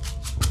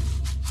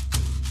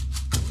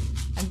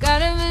 I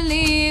gotta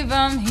believe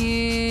I'm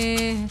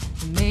here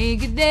to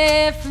make a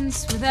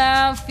difference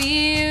without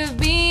fear of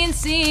being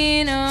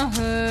seen or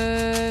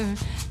heard.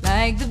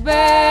 Like the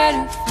bird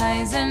who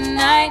flies at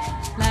night,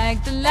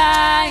 like the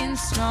lion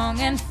strong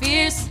and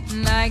fierce,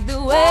 like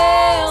the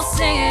whale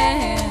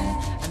singing.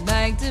 I'd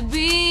like to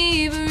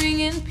be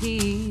bringing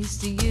peace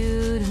to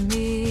you, to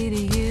me,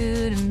 to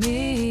you, to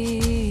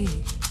me.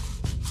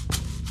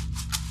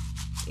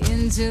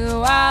 Into the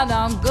wild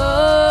I'll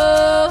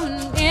go,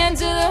 and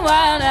into the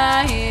wild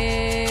I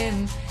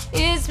am.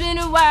 It's been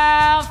a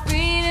while,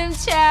 freedom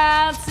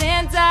child,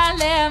 since I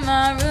left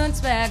my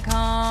roots back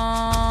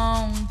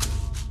home.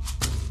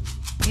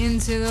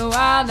 Into the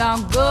wild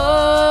I'll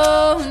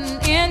go,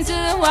 and into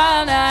the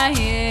wild I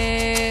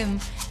am.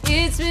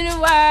 It's been a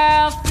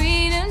while,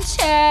 freedom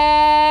child,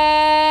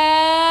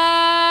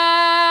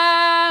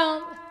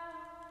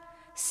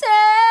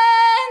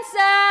 since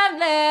I've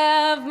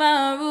left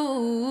my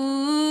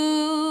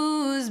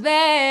roots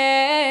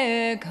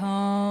back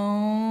home.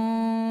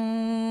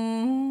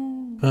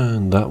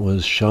 And that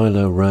was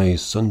Shyla Ray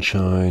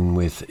Sunshine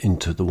with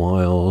Into the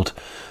Wild.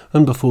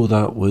 And before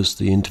that was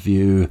the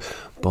interview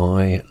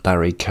by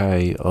Larry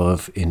Kay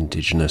of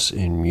Indigenous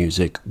in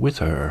Music with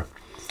her.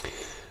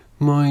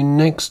 My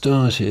next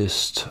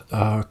artists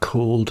are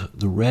called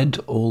the Red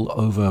All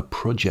Over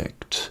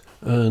Project,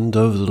 and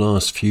over the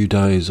last few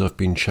days I've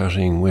been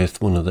chatting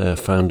with one of their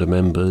founder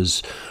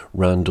members,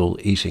 Randall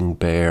Eating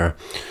Bear,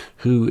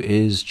 who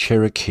is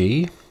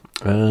Cherokee,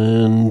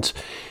 and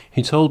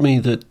he told me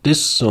that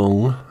this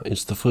song,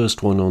 it's the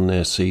first one on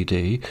their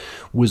CD,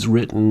 was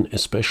written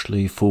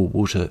especially for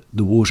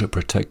the water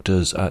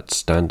protectors at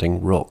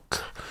Standing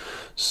Rock.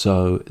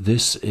 So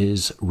this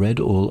is Red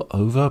All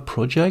Over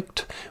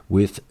Project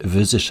with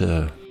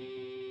Visitor.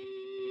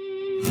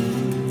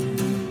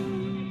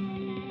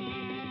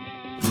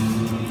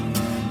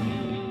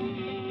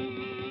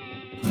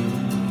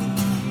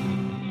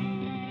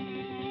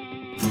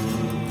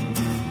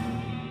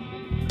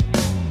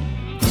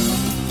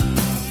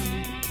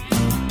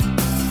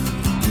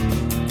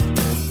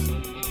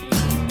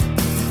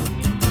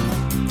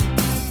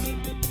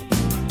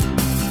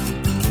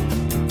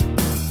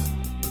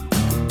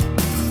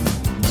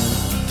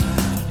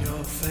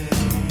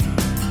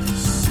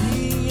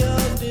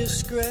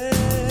 gray.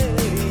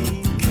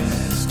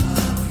 Cast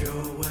off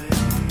your way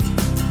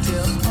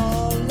till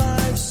all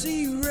life's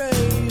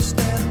erased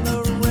and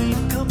the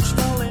rain comes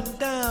falling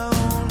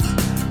down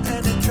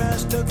and it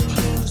tries to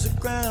cleanse the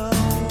ground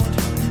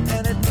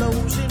and it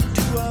blows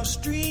into our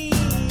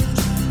streams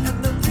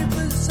and the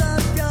rivers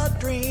of your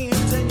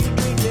dreams and you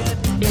drink it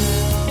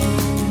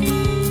down.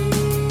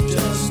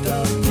 Just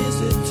a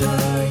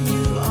visitor,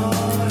 you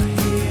are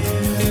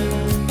here.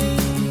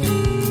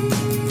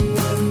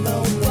 When the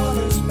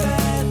water's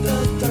bad, the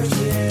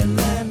thirsty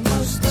land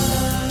must die.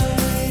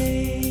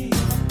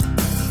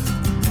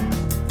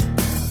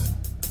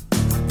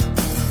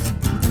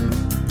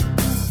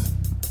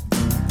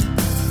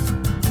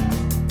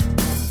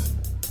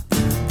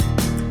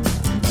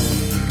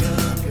 Make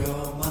up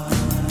your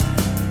mind.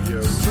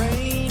 You're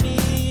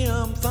rainy,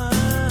 I'm fine.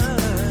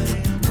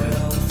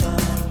 Wealth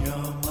on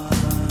your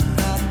mind.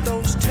 Not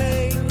those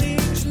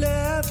tailings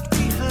left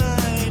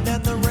behind,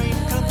 and the rain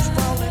comes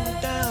falling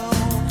down,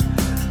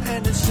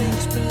 and it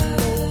sinks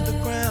below the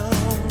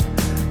ground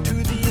to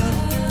the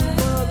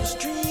underworld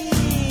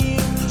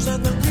streams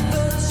and the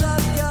rivers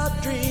of your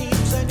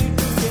dreams, and you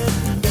drink it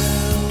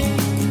down.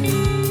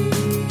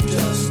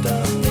 Just a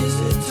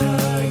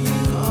visitor,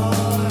 you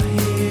are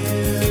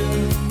here.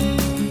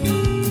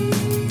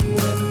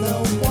 When the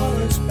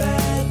water's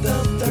bad, the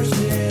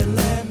thirsty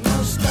land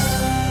must die.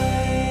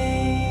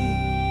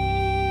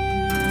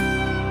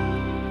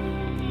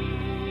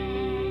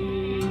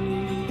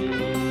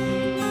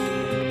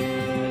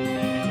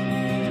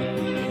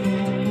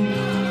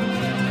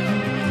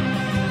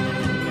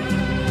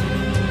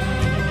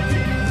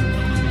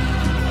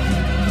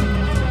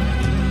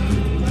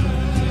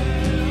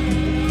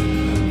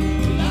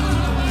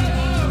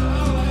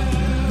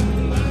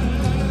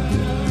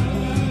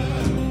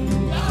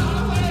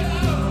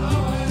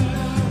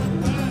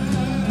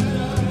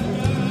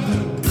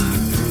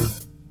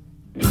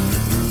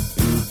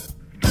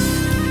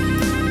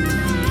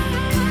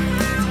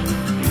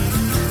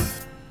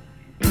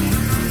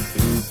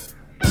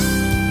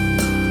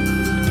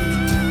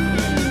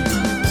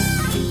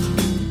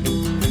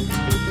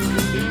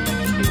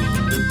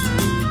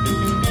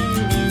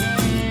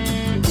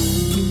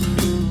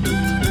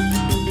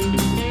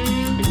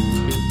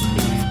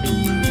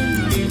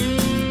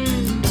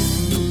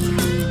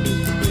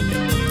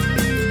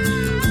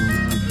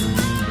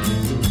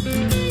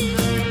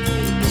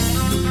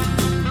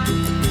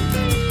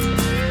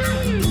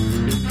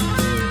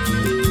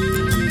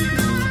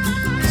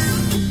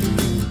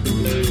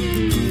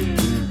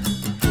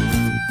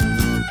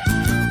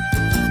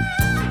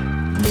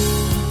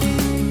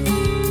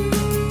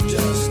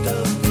 Just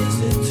a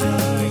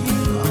visitor,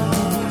 you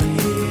are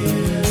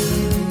here.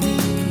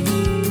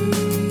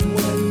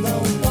 When the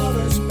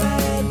water's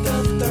bad, the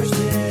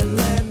thirsty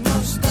land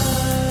must die.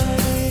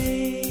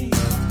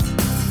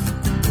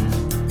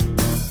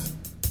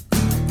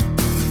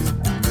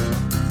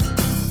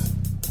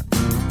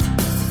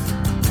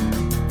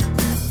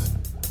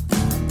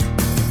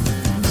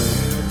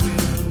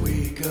 Where will we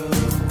go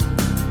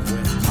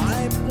when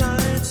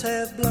pipelines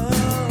have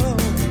blown?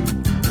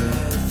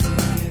 Death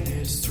in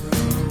its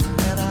throat,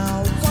 and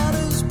our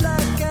water's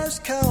black as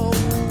coal,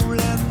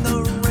 and the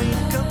rain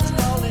comes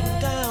falling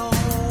down.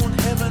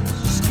 Heaven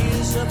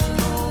skies up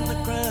on the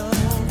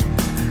ground,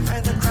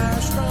 and the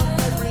crash from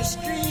every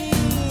stream,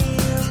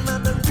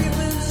 and the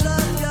rivers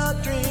of your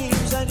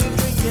dreams, and you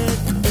drink it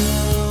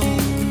down.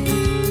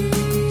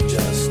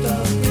 Just a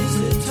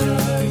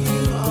visitor,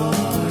 you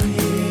are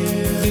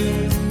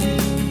here.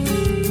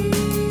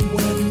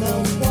 When the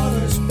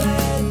water's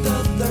bad, the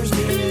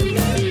thirsty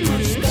land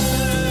must die.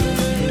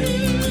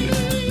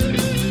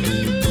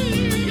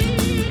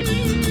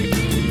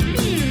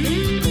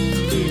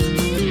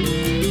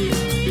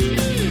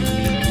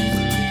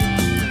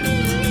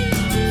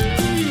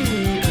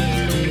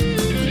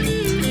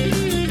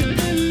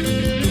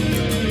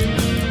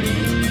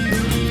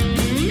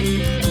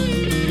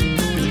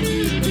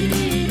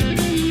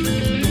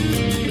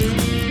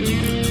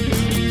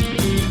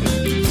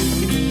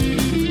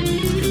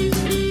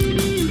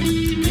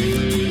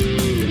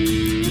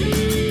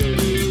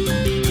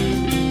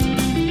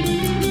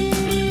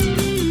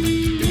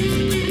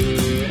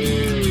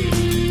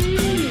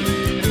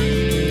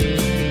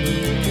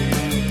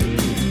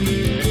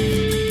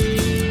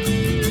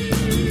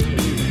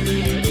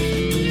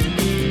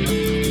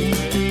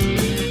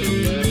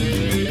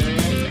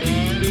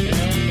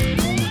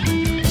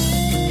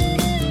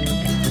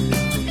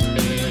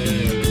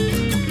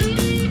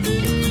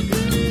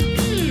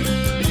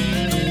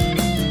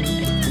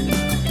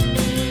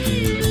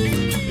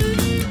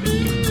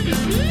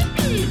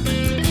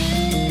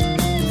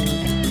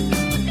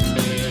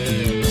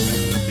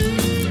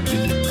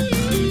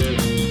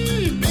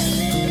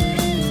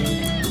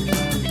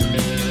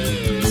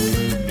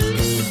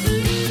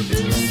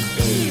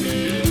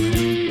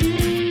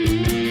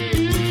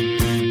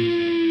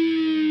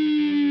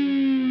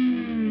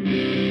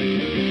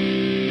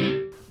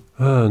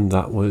 And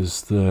that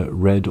was the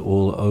Red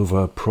All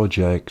Over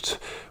project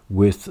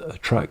with a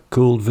track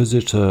called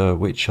Visitor,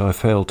 which I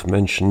failed to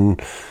mention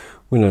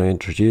when I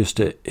introduced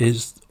it,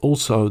 is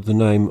also the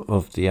name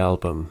of the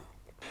album.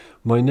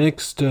 My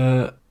next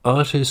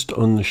artist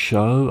on the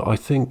show, I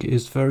think,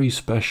 is very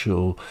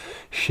special.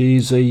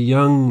 She's a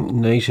young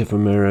Native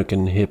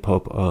American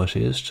hip-hop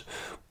artist,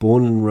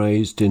 born and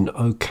raised in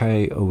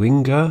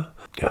Okayowinga.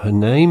 Her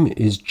name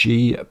is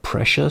G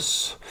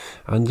Precious,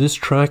 and this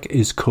track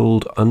is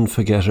called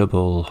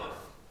Unforgettable.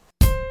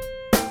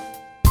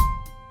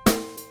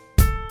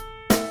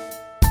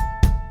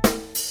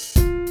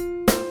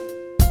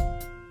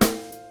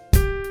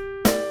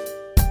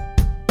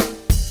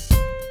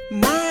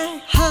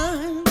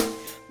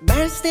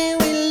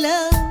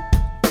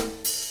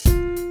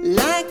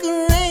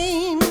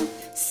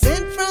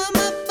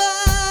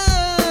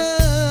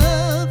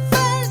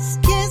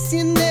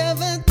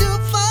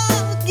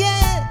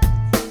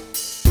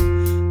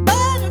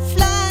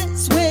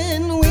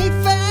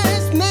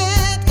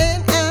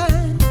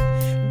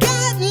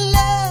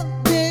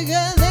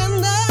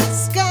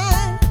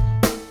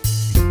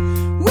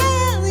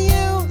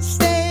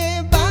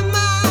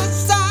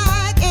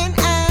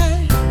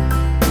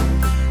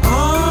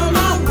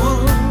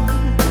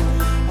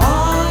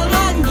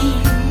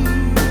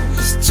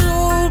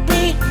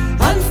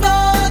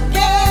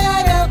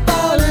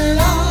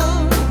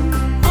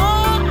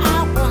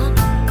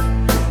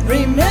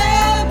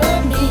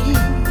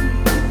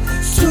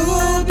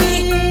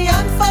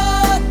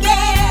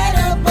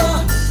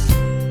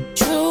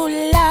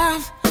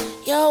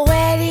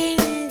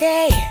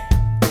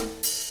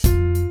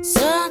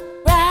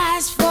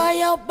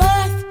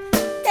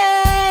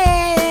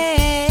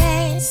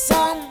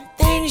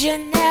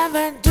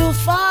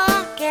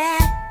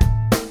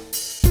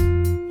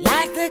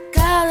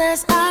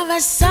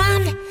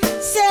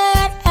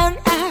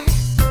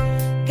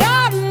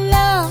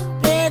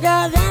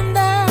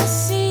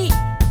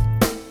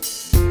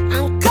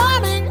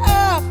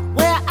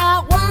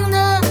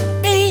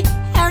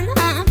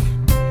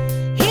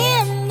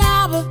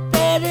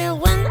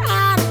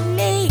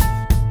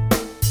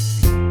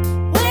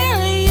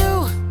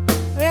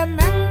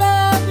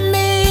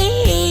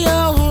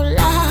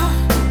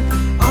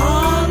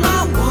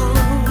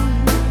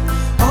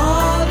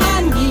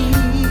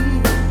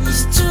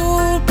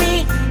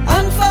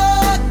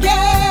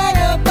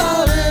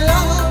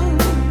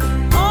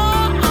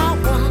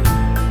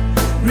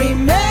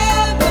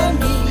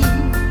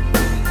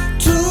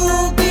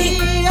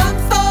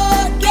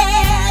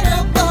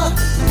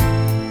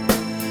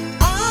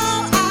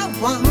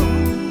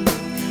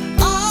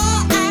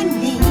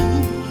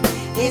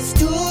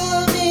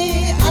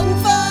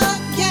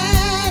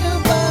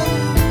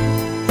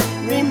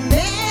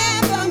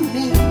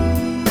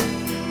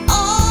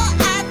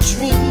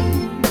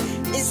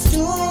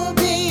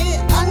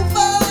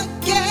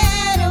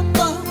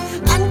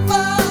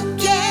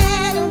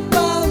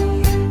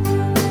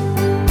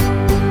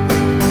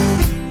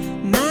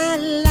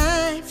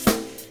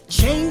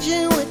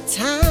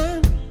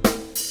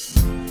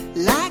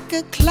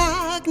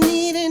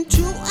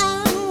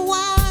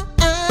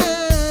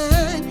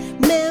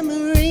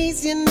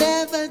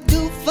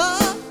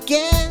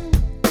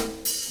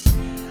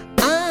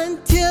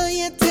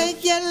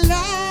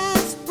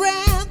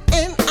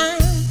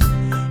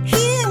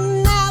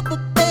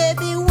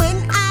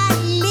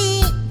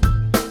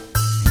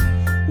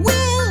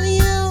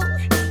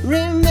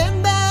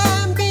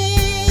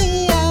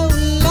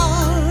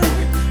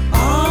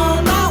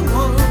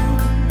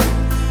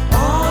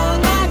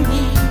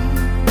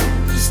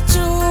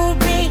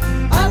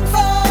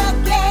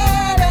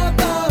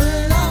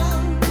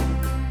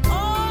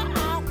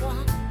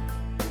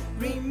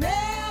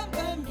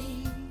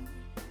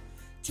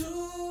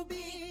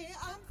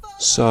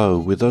 So,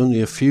 with only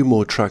a few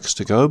more tracks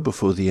to go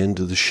before the end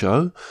of the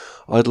show,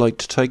 I'd like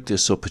to take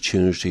this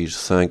opportunity to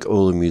thank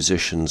all the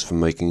musicians for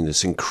making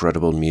this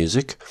incredible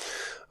music,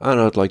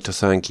 and I'd like to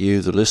thank you,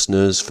 the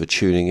listeners, for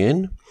tuning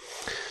in.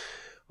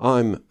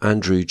 I'm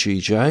Andrew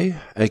GJ,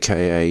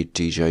 aka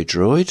DJ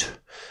Droid,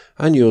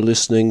 and you're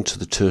listening to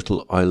the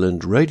Turtle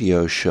Island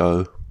Radio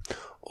Show,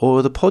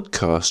 or the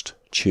podcast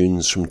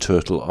Tunes from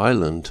Turtle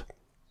Island.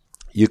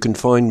 You can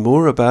find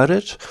more about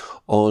it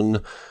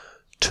on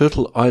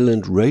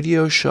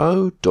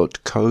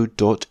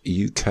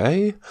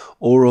turtleislandradioshow.co.uk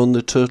or on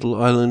the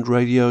Turtle Island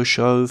Radio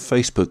Show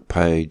Facebook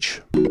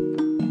page. We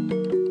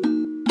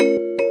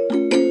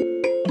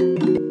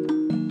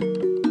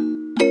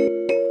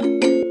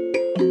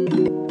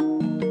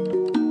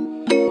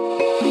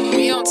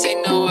don't take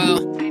no L.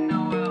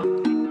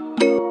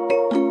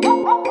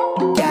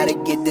 Gotta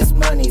get this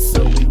money,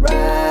 so we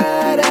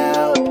ride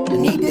out. I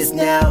need this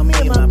now, me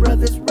and my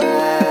brothers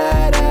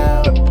ride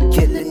out.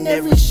 Killing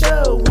every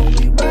show when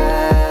we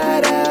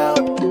ride out.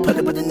 Put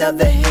up with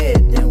another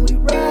hit, then we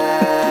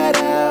ride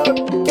out.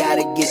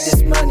 Gotta get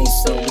this money,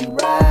 so we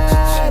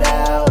ride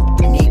out.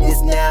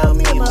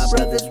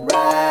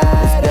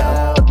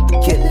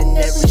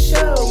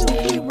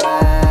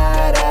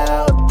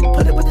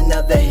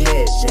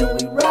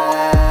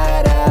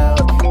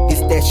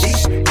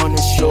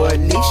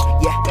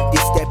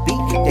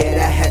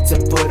 to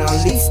put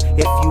on lease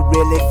if you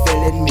really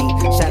feeling me.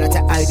 Shout out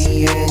to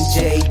Ivy and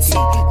JT.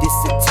 This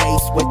a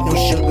taste with no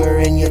sugar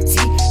in your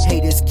tea.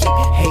 Haters keep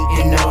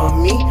hating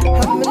on me.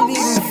 I'ma leave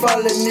me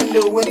falling in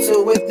the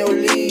winter with no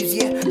leaves.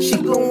 Yeah, she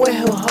gon' wear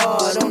her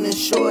heart on the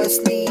short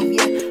sleeve.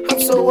 Yeah, I'm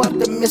so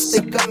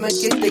optimistic I'ma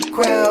get the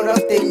crowd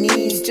off their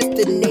knees. Just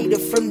a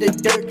native from the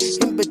dirt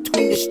in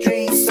between the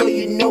streets. So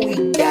you know we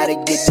gotta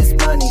get this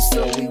money,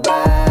 so we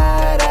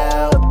ride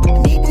out. I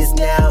need this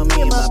now,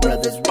 me and my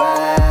brothers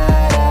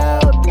ride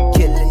out.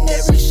 Killing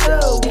every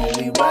show when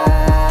we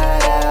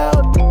ride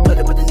out. Put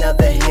up with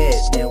another hit,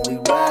 then we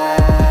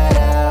ride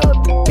out.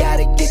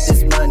 Gotta get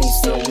this money,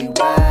 so we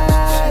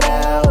ride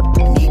out.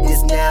 I need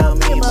this now,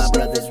 me and my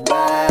brothers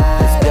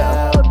ride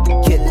out.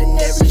 Killing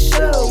every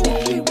show when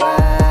we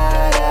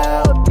ride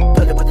out.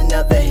 Put up with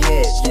another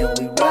hit, then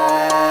we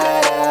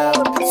ride out.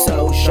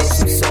 So show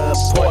some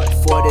support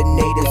for the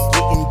natives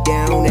getting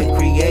down and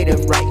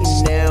creative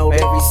writing now.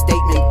 Every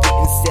statement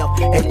getting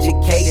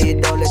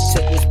self-educated. All it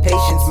took was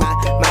patience. My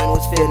mind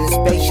was feeling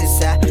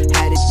spacious. I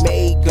had it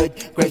made, good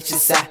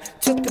gracious. I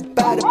took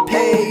about to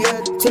pay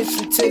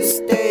attention to the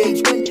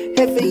stage.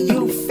 Whenever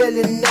you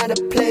feeling out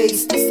of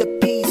place, it's a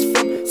piece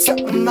from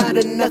something out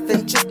of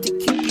nothing just to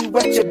keep you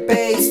at your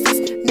base.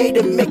 This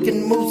native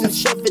making moves and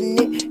shoving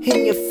it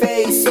in your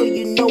face. So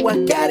you know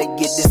I gotta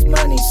get this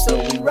money, so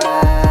we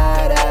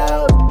ride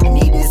out. I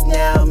need this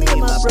now, me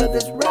and my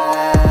brothers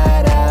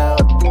ride out.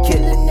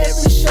 Killing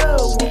every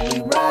show when we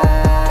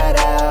ride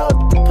out.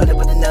 Put up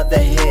with another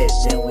hit,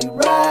 then we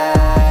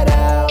ride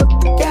out.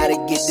 Gotta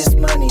get this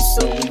money,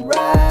 so we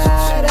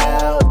ride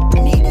out. I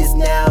need this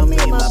now, me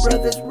and my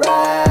brothers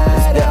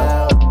ride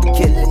out.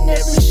 Killing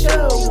every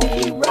show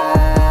when we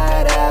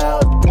ride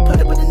out.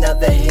 Put up with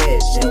another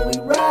hit, then we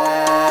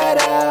ride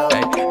out.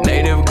 Hey,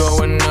 native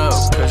going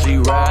up, cause he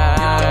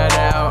ride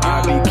out.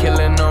 I be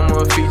killing on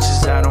my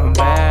features, I don't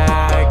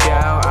back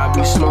out. I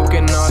be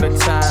smoking all the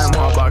time,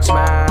 Hardbox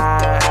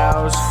my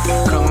house.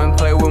 Come and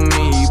play with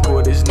me, he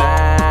put his 9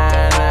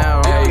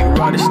 out. Hey,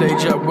 ride the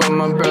stage up with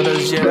my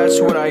brothers, yeah, that's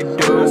what I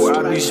do.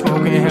 I be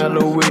smoking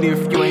hella weed,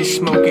 if you ain't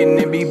smoking,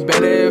 it be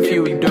better if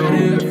you do.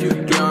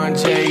 Young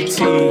JT,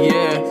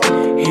 yeah,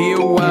 he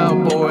a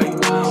wild boy.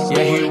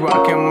 Yeah, he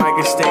rockin'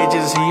 Micah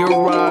stages, he a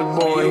rock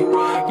boy.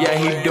 Yeah,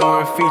 he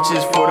doing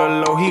features for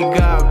the low, he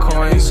got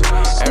coins.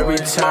 Every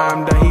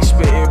time that he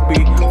spit it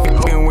be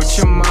f***ing with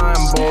your mind,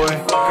 boy.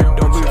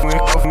 Don't be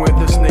f***ing with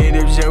us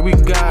natives, yeah, we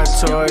got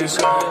toys.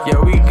 Yeah,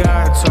 we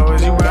got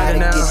toys, you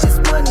riding out. Gotta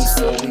get this money,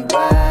 so we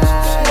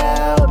ride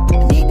out.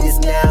 I need this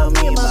now,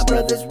 me and my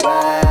brothers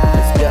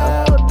ride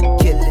out.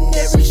 Killing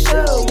every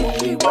show when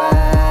we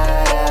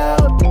ride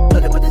out.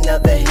 Put up with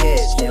another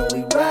hit, then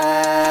we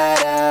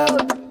ride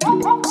out.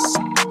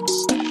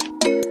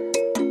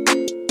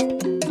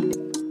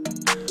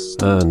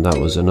 And that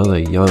was another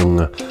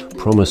young,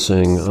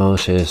 promising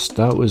artist.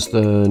 That was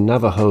the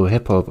Navajo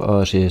hip-hop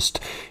artist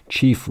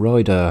Chief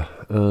Rider,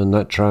 and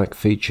that track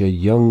featured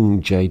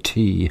Young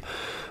JT,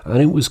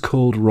 and it was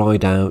called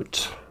Ride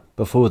Out.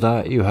 Before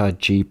that you had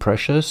G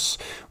Precious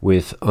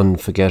with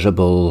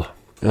Unforgettable,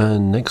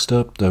 and next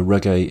up the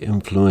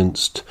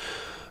reggae-influenced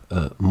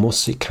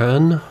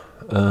Mosican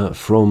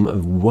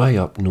from way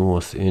up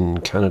north in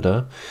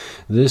Canada.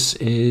 This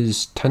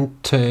is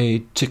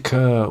Tante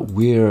Tika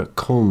Wir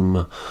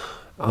Kom.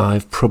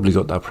 I've probably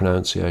got that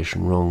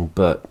pronunciation wrong,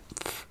 but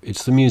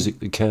it's the music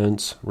that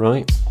counts,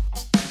 right?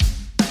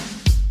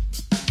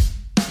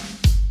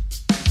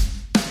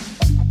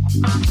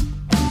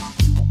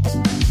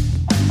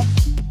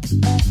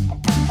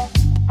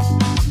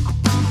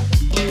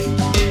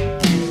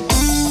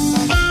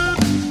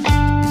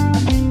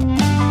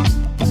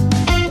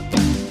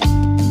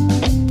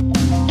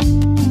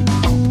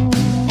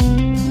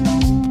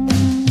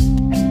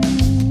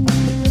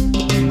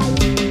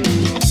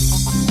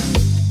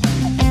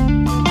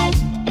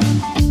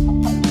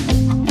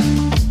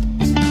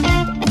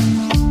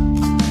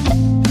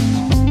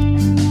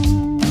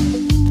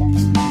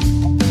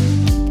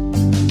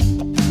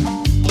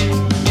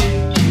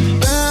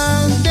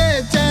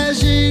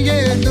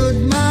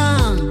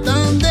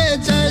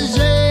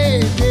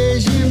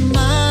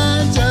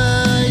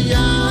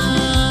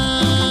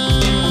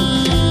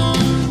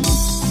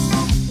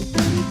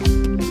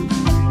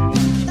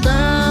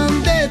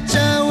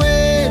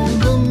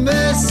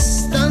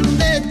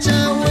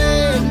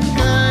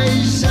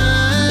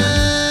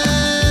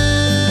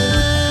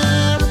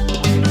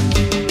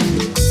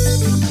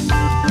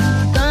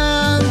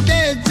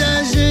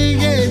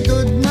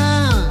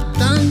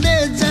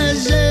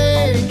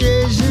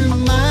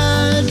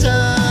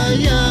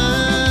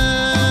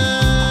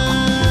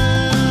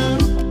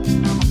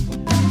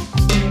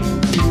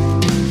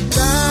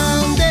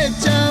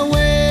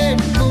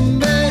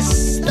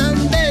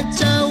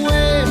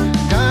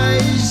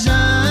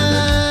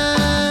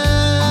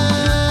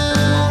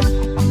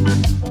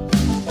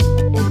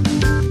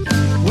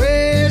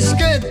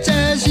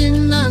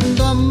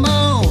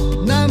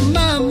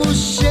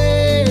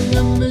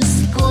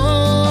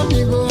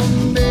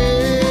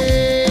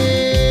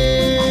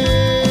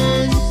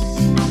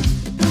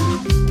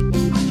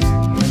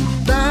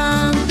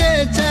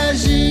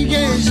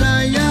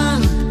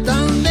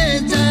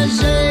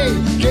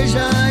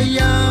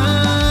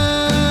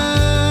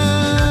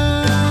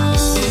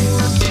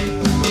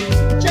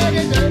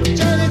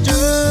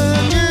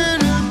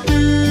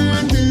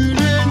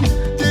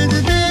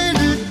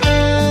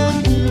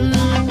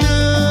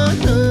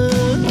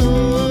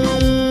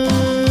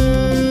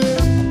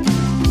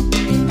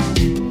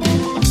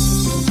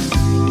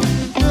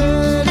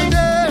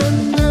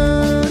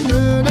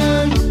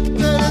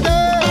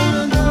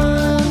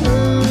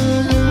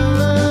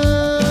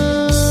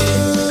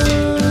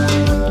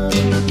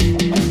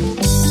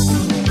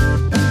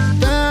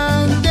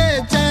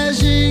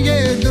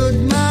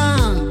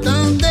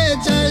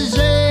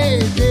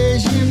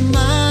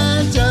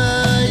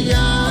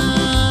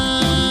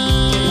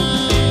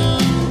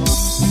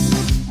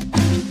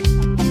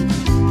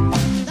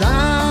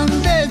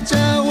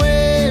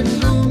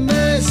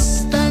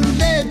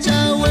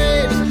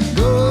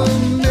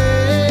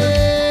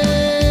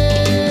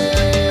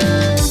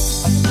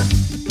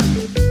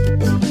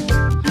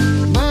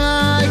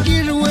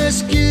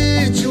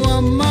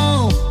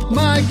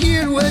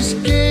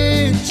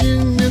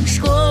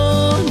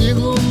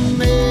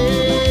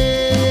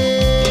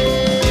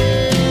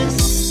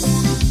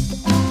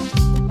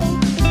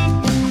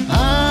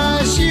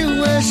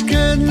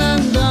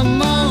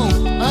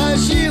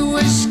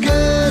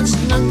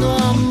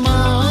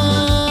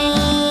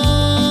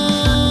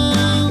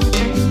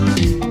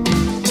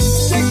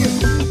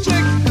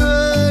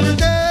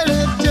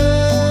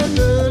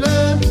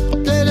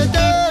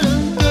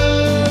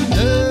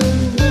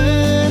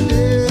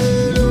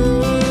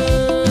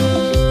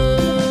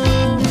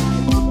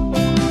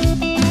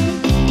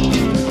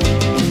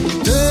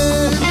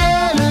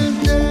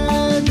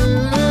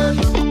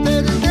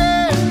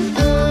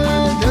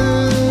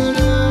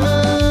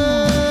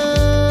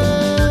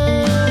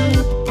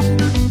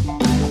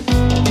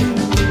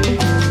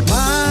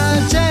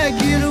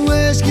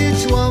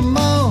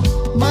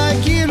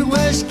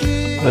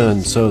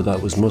 So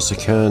that was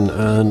Musican,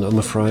 and I'm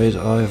afraid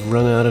I've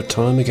run out of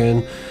time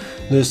again.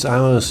 This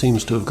hour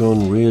seems to have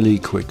gone really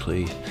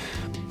quickly.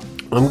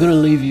 I'm going to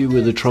leave you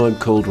with A Tribe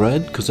Called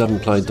Red, because I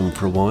haven't played them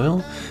for a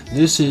while.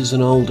 This is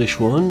an oldish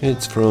one.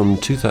 It's from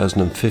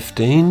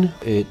 2015.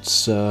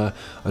 It's A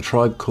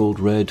Tribe Called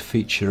Red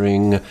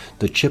featuring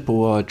the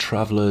Chippewa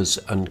Travelers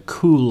and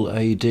Cool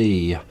AD.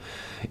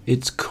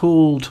 It's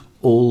called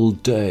All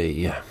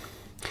Day.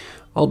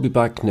 I'll be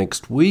back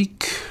next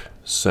week,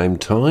 same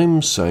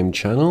time, same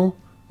channel.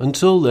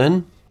 Until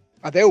then.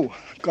 Adeu,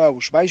 que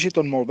us vagi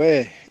tot molt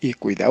bé i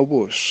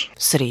cuideu-vos.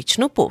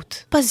 Srećnu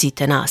put,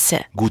 pazite na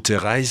se. Gute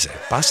Reise,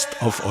 passt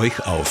auf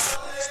euch auf.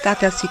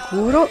 State al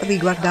sicuro,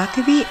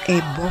 riguardatevi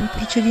e buon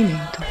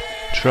procedimento.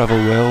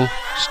 Travel well,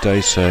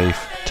 stay safe,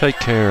 take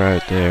care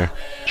out there.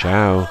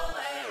 Ciao.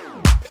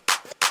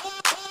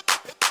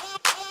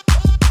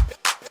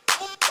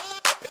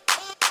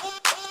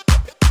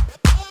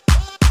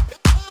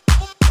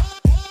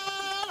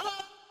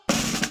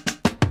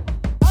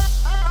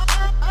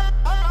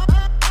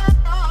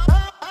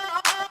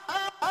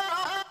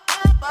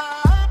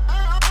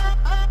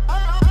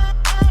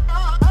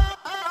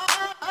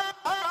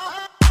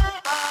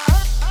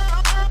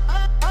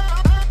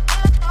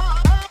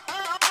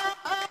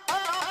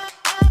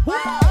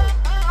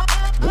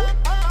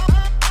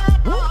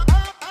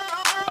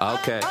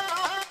 Okay.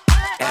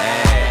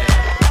 Ay,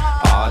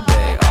 all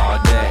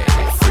day,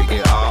 freak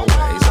it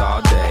always,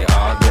 all day,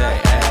 ay,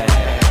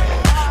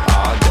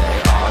 all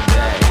day.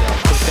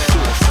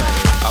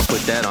 I'll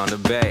put that on the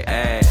bay,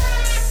 ay.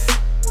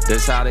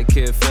 This how the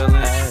kid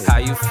feeling, how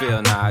you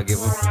feel? Now I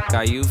give a fuck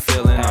how you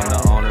feeling. I'm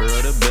the owner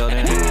of the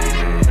building,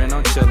 and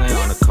I'm chilling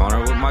on the corner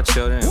with my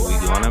children. We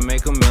gonna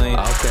make $1 million.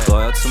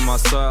 Loyal to my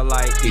soil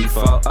like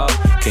E4O.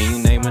 Can you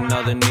name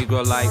another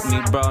Negro like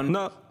me, bro?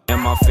 No.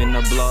 Am I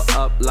finna blow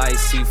up like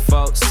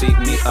C4? Seek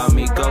me,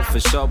 amigo, for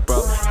sure,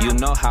 bro. You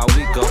know how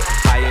we go.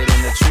 Higher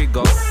than the tree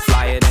go,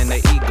 flyer than the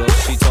ego.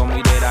 She told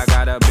me that I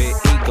got a big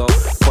ego.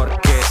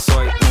 Porque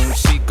soy un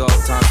chico,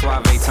 tan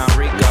suave, tan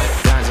rico.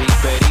 Ganja y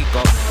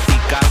perico,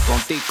 picar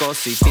contigo.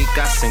 Si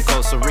ticas en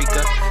Costa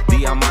Rica.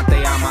 Diamante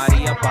a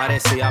María,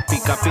 parece a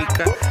pica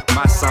pica.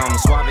 Más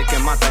suave que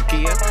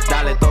mataquilla.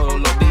 Dale todos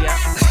los días.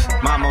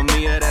 Mamma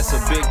mia, that's a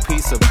big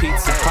piece of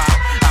pizza pie.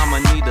 I'ma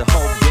need the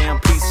whole damn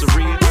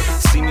pizzeria.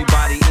 See me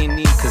body in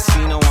the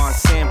casino on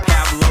San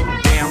Pablo.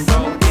 Damn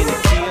road in a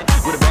Kia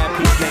with a bad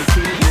piece named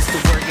Kia. Used to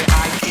work at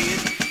IKEA.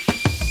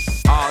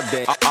 All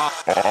day.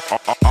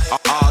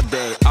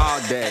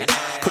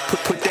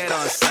 Put that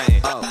on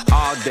same.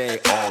 All day.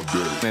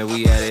 Man,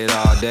 we at it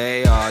all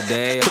day.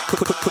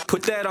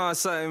 Put that on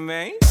something,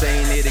 man.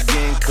 Saying it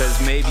again, cause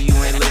maybe you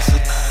ain't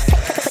listening.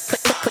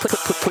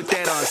 Put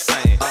that on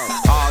same.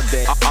 All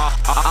day.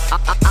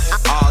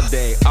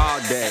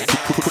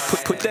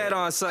 Put that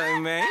on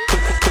something, man. Put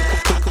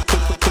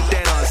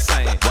that on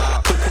something.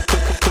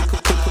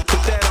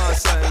 Put that on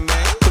something,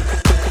 man.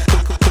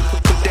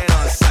 Put that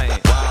on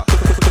something.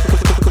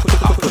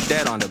 I'll put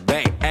that on the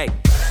bank, hey.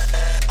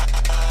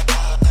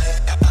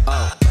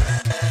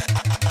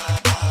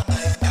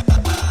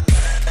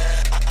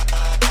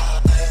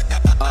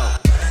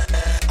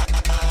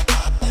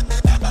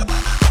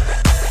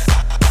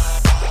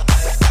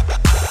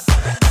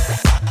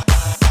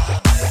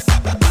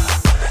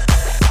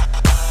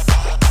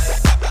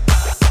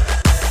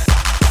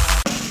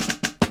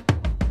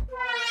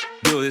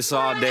 This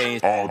all day.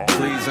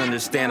 Please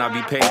understand, I'll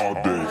be paid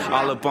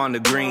all up on the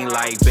green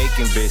like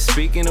bacon bits.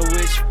 Speaking of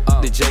which,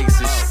 the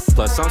Jakes is.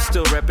 Plus, I'm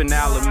still repping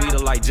Alameda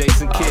like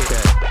Jason Kidd.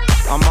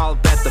 I'm all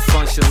up at the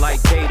function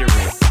like catering.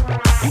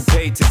 You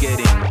paid to get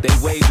in, they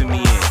waving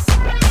me in.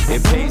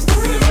 It pays to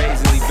be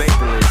amazingly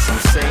vaporless. I'm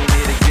saying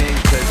it again,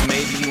 cause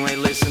maybe you ain't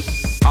listen.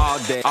 All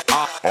day. Put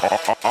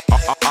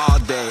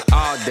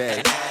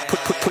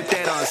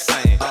that on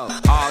same.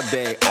 All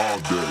day.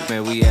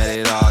 Man, we at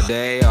it all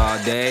day.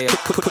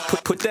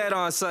 Put that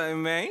on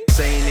something, man.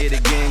 Saying it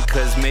again,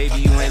 cause maybe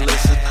you ain't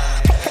listen.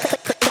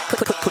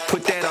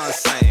 Put that on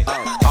same.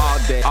 All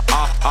day.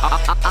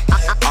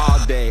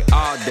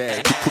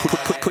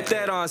 Put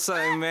that on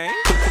something, man.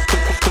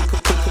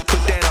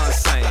 Put that on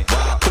same.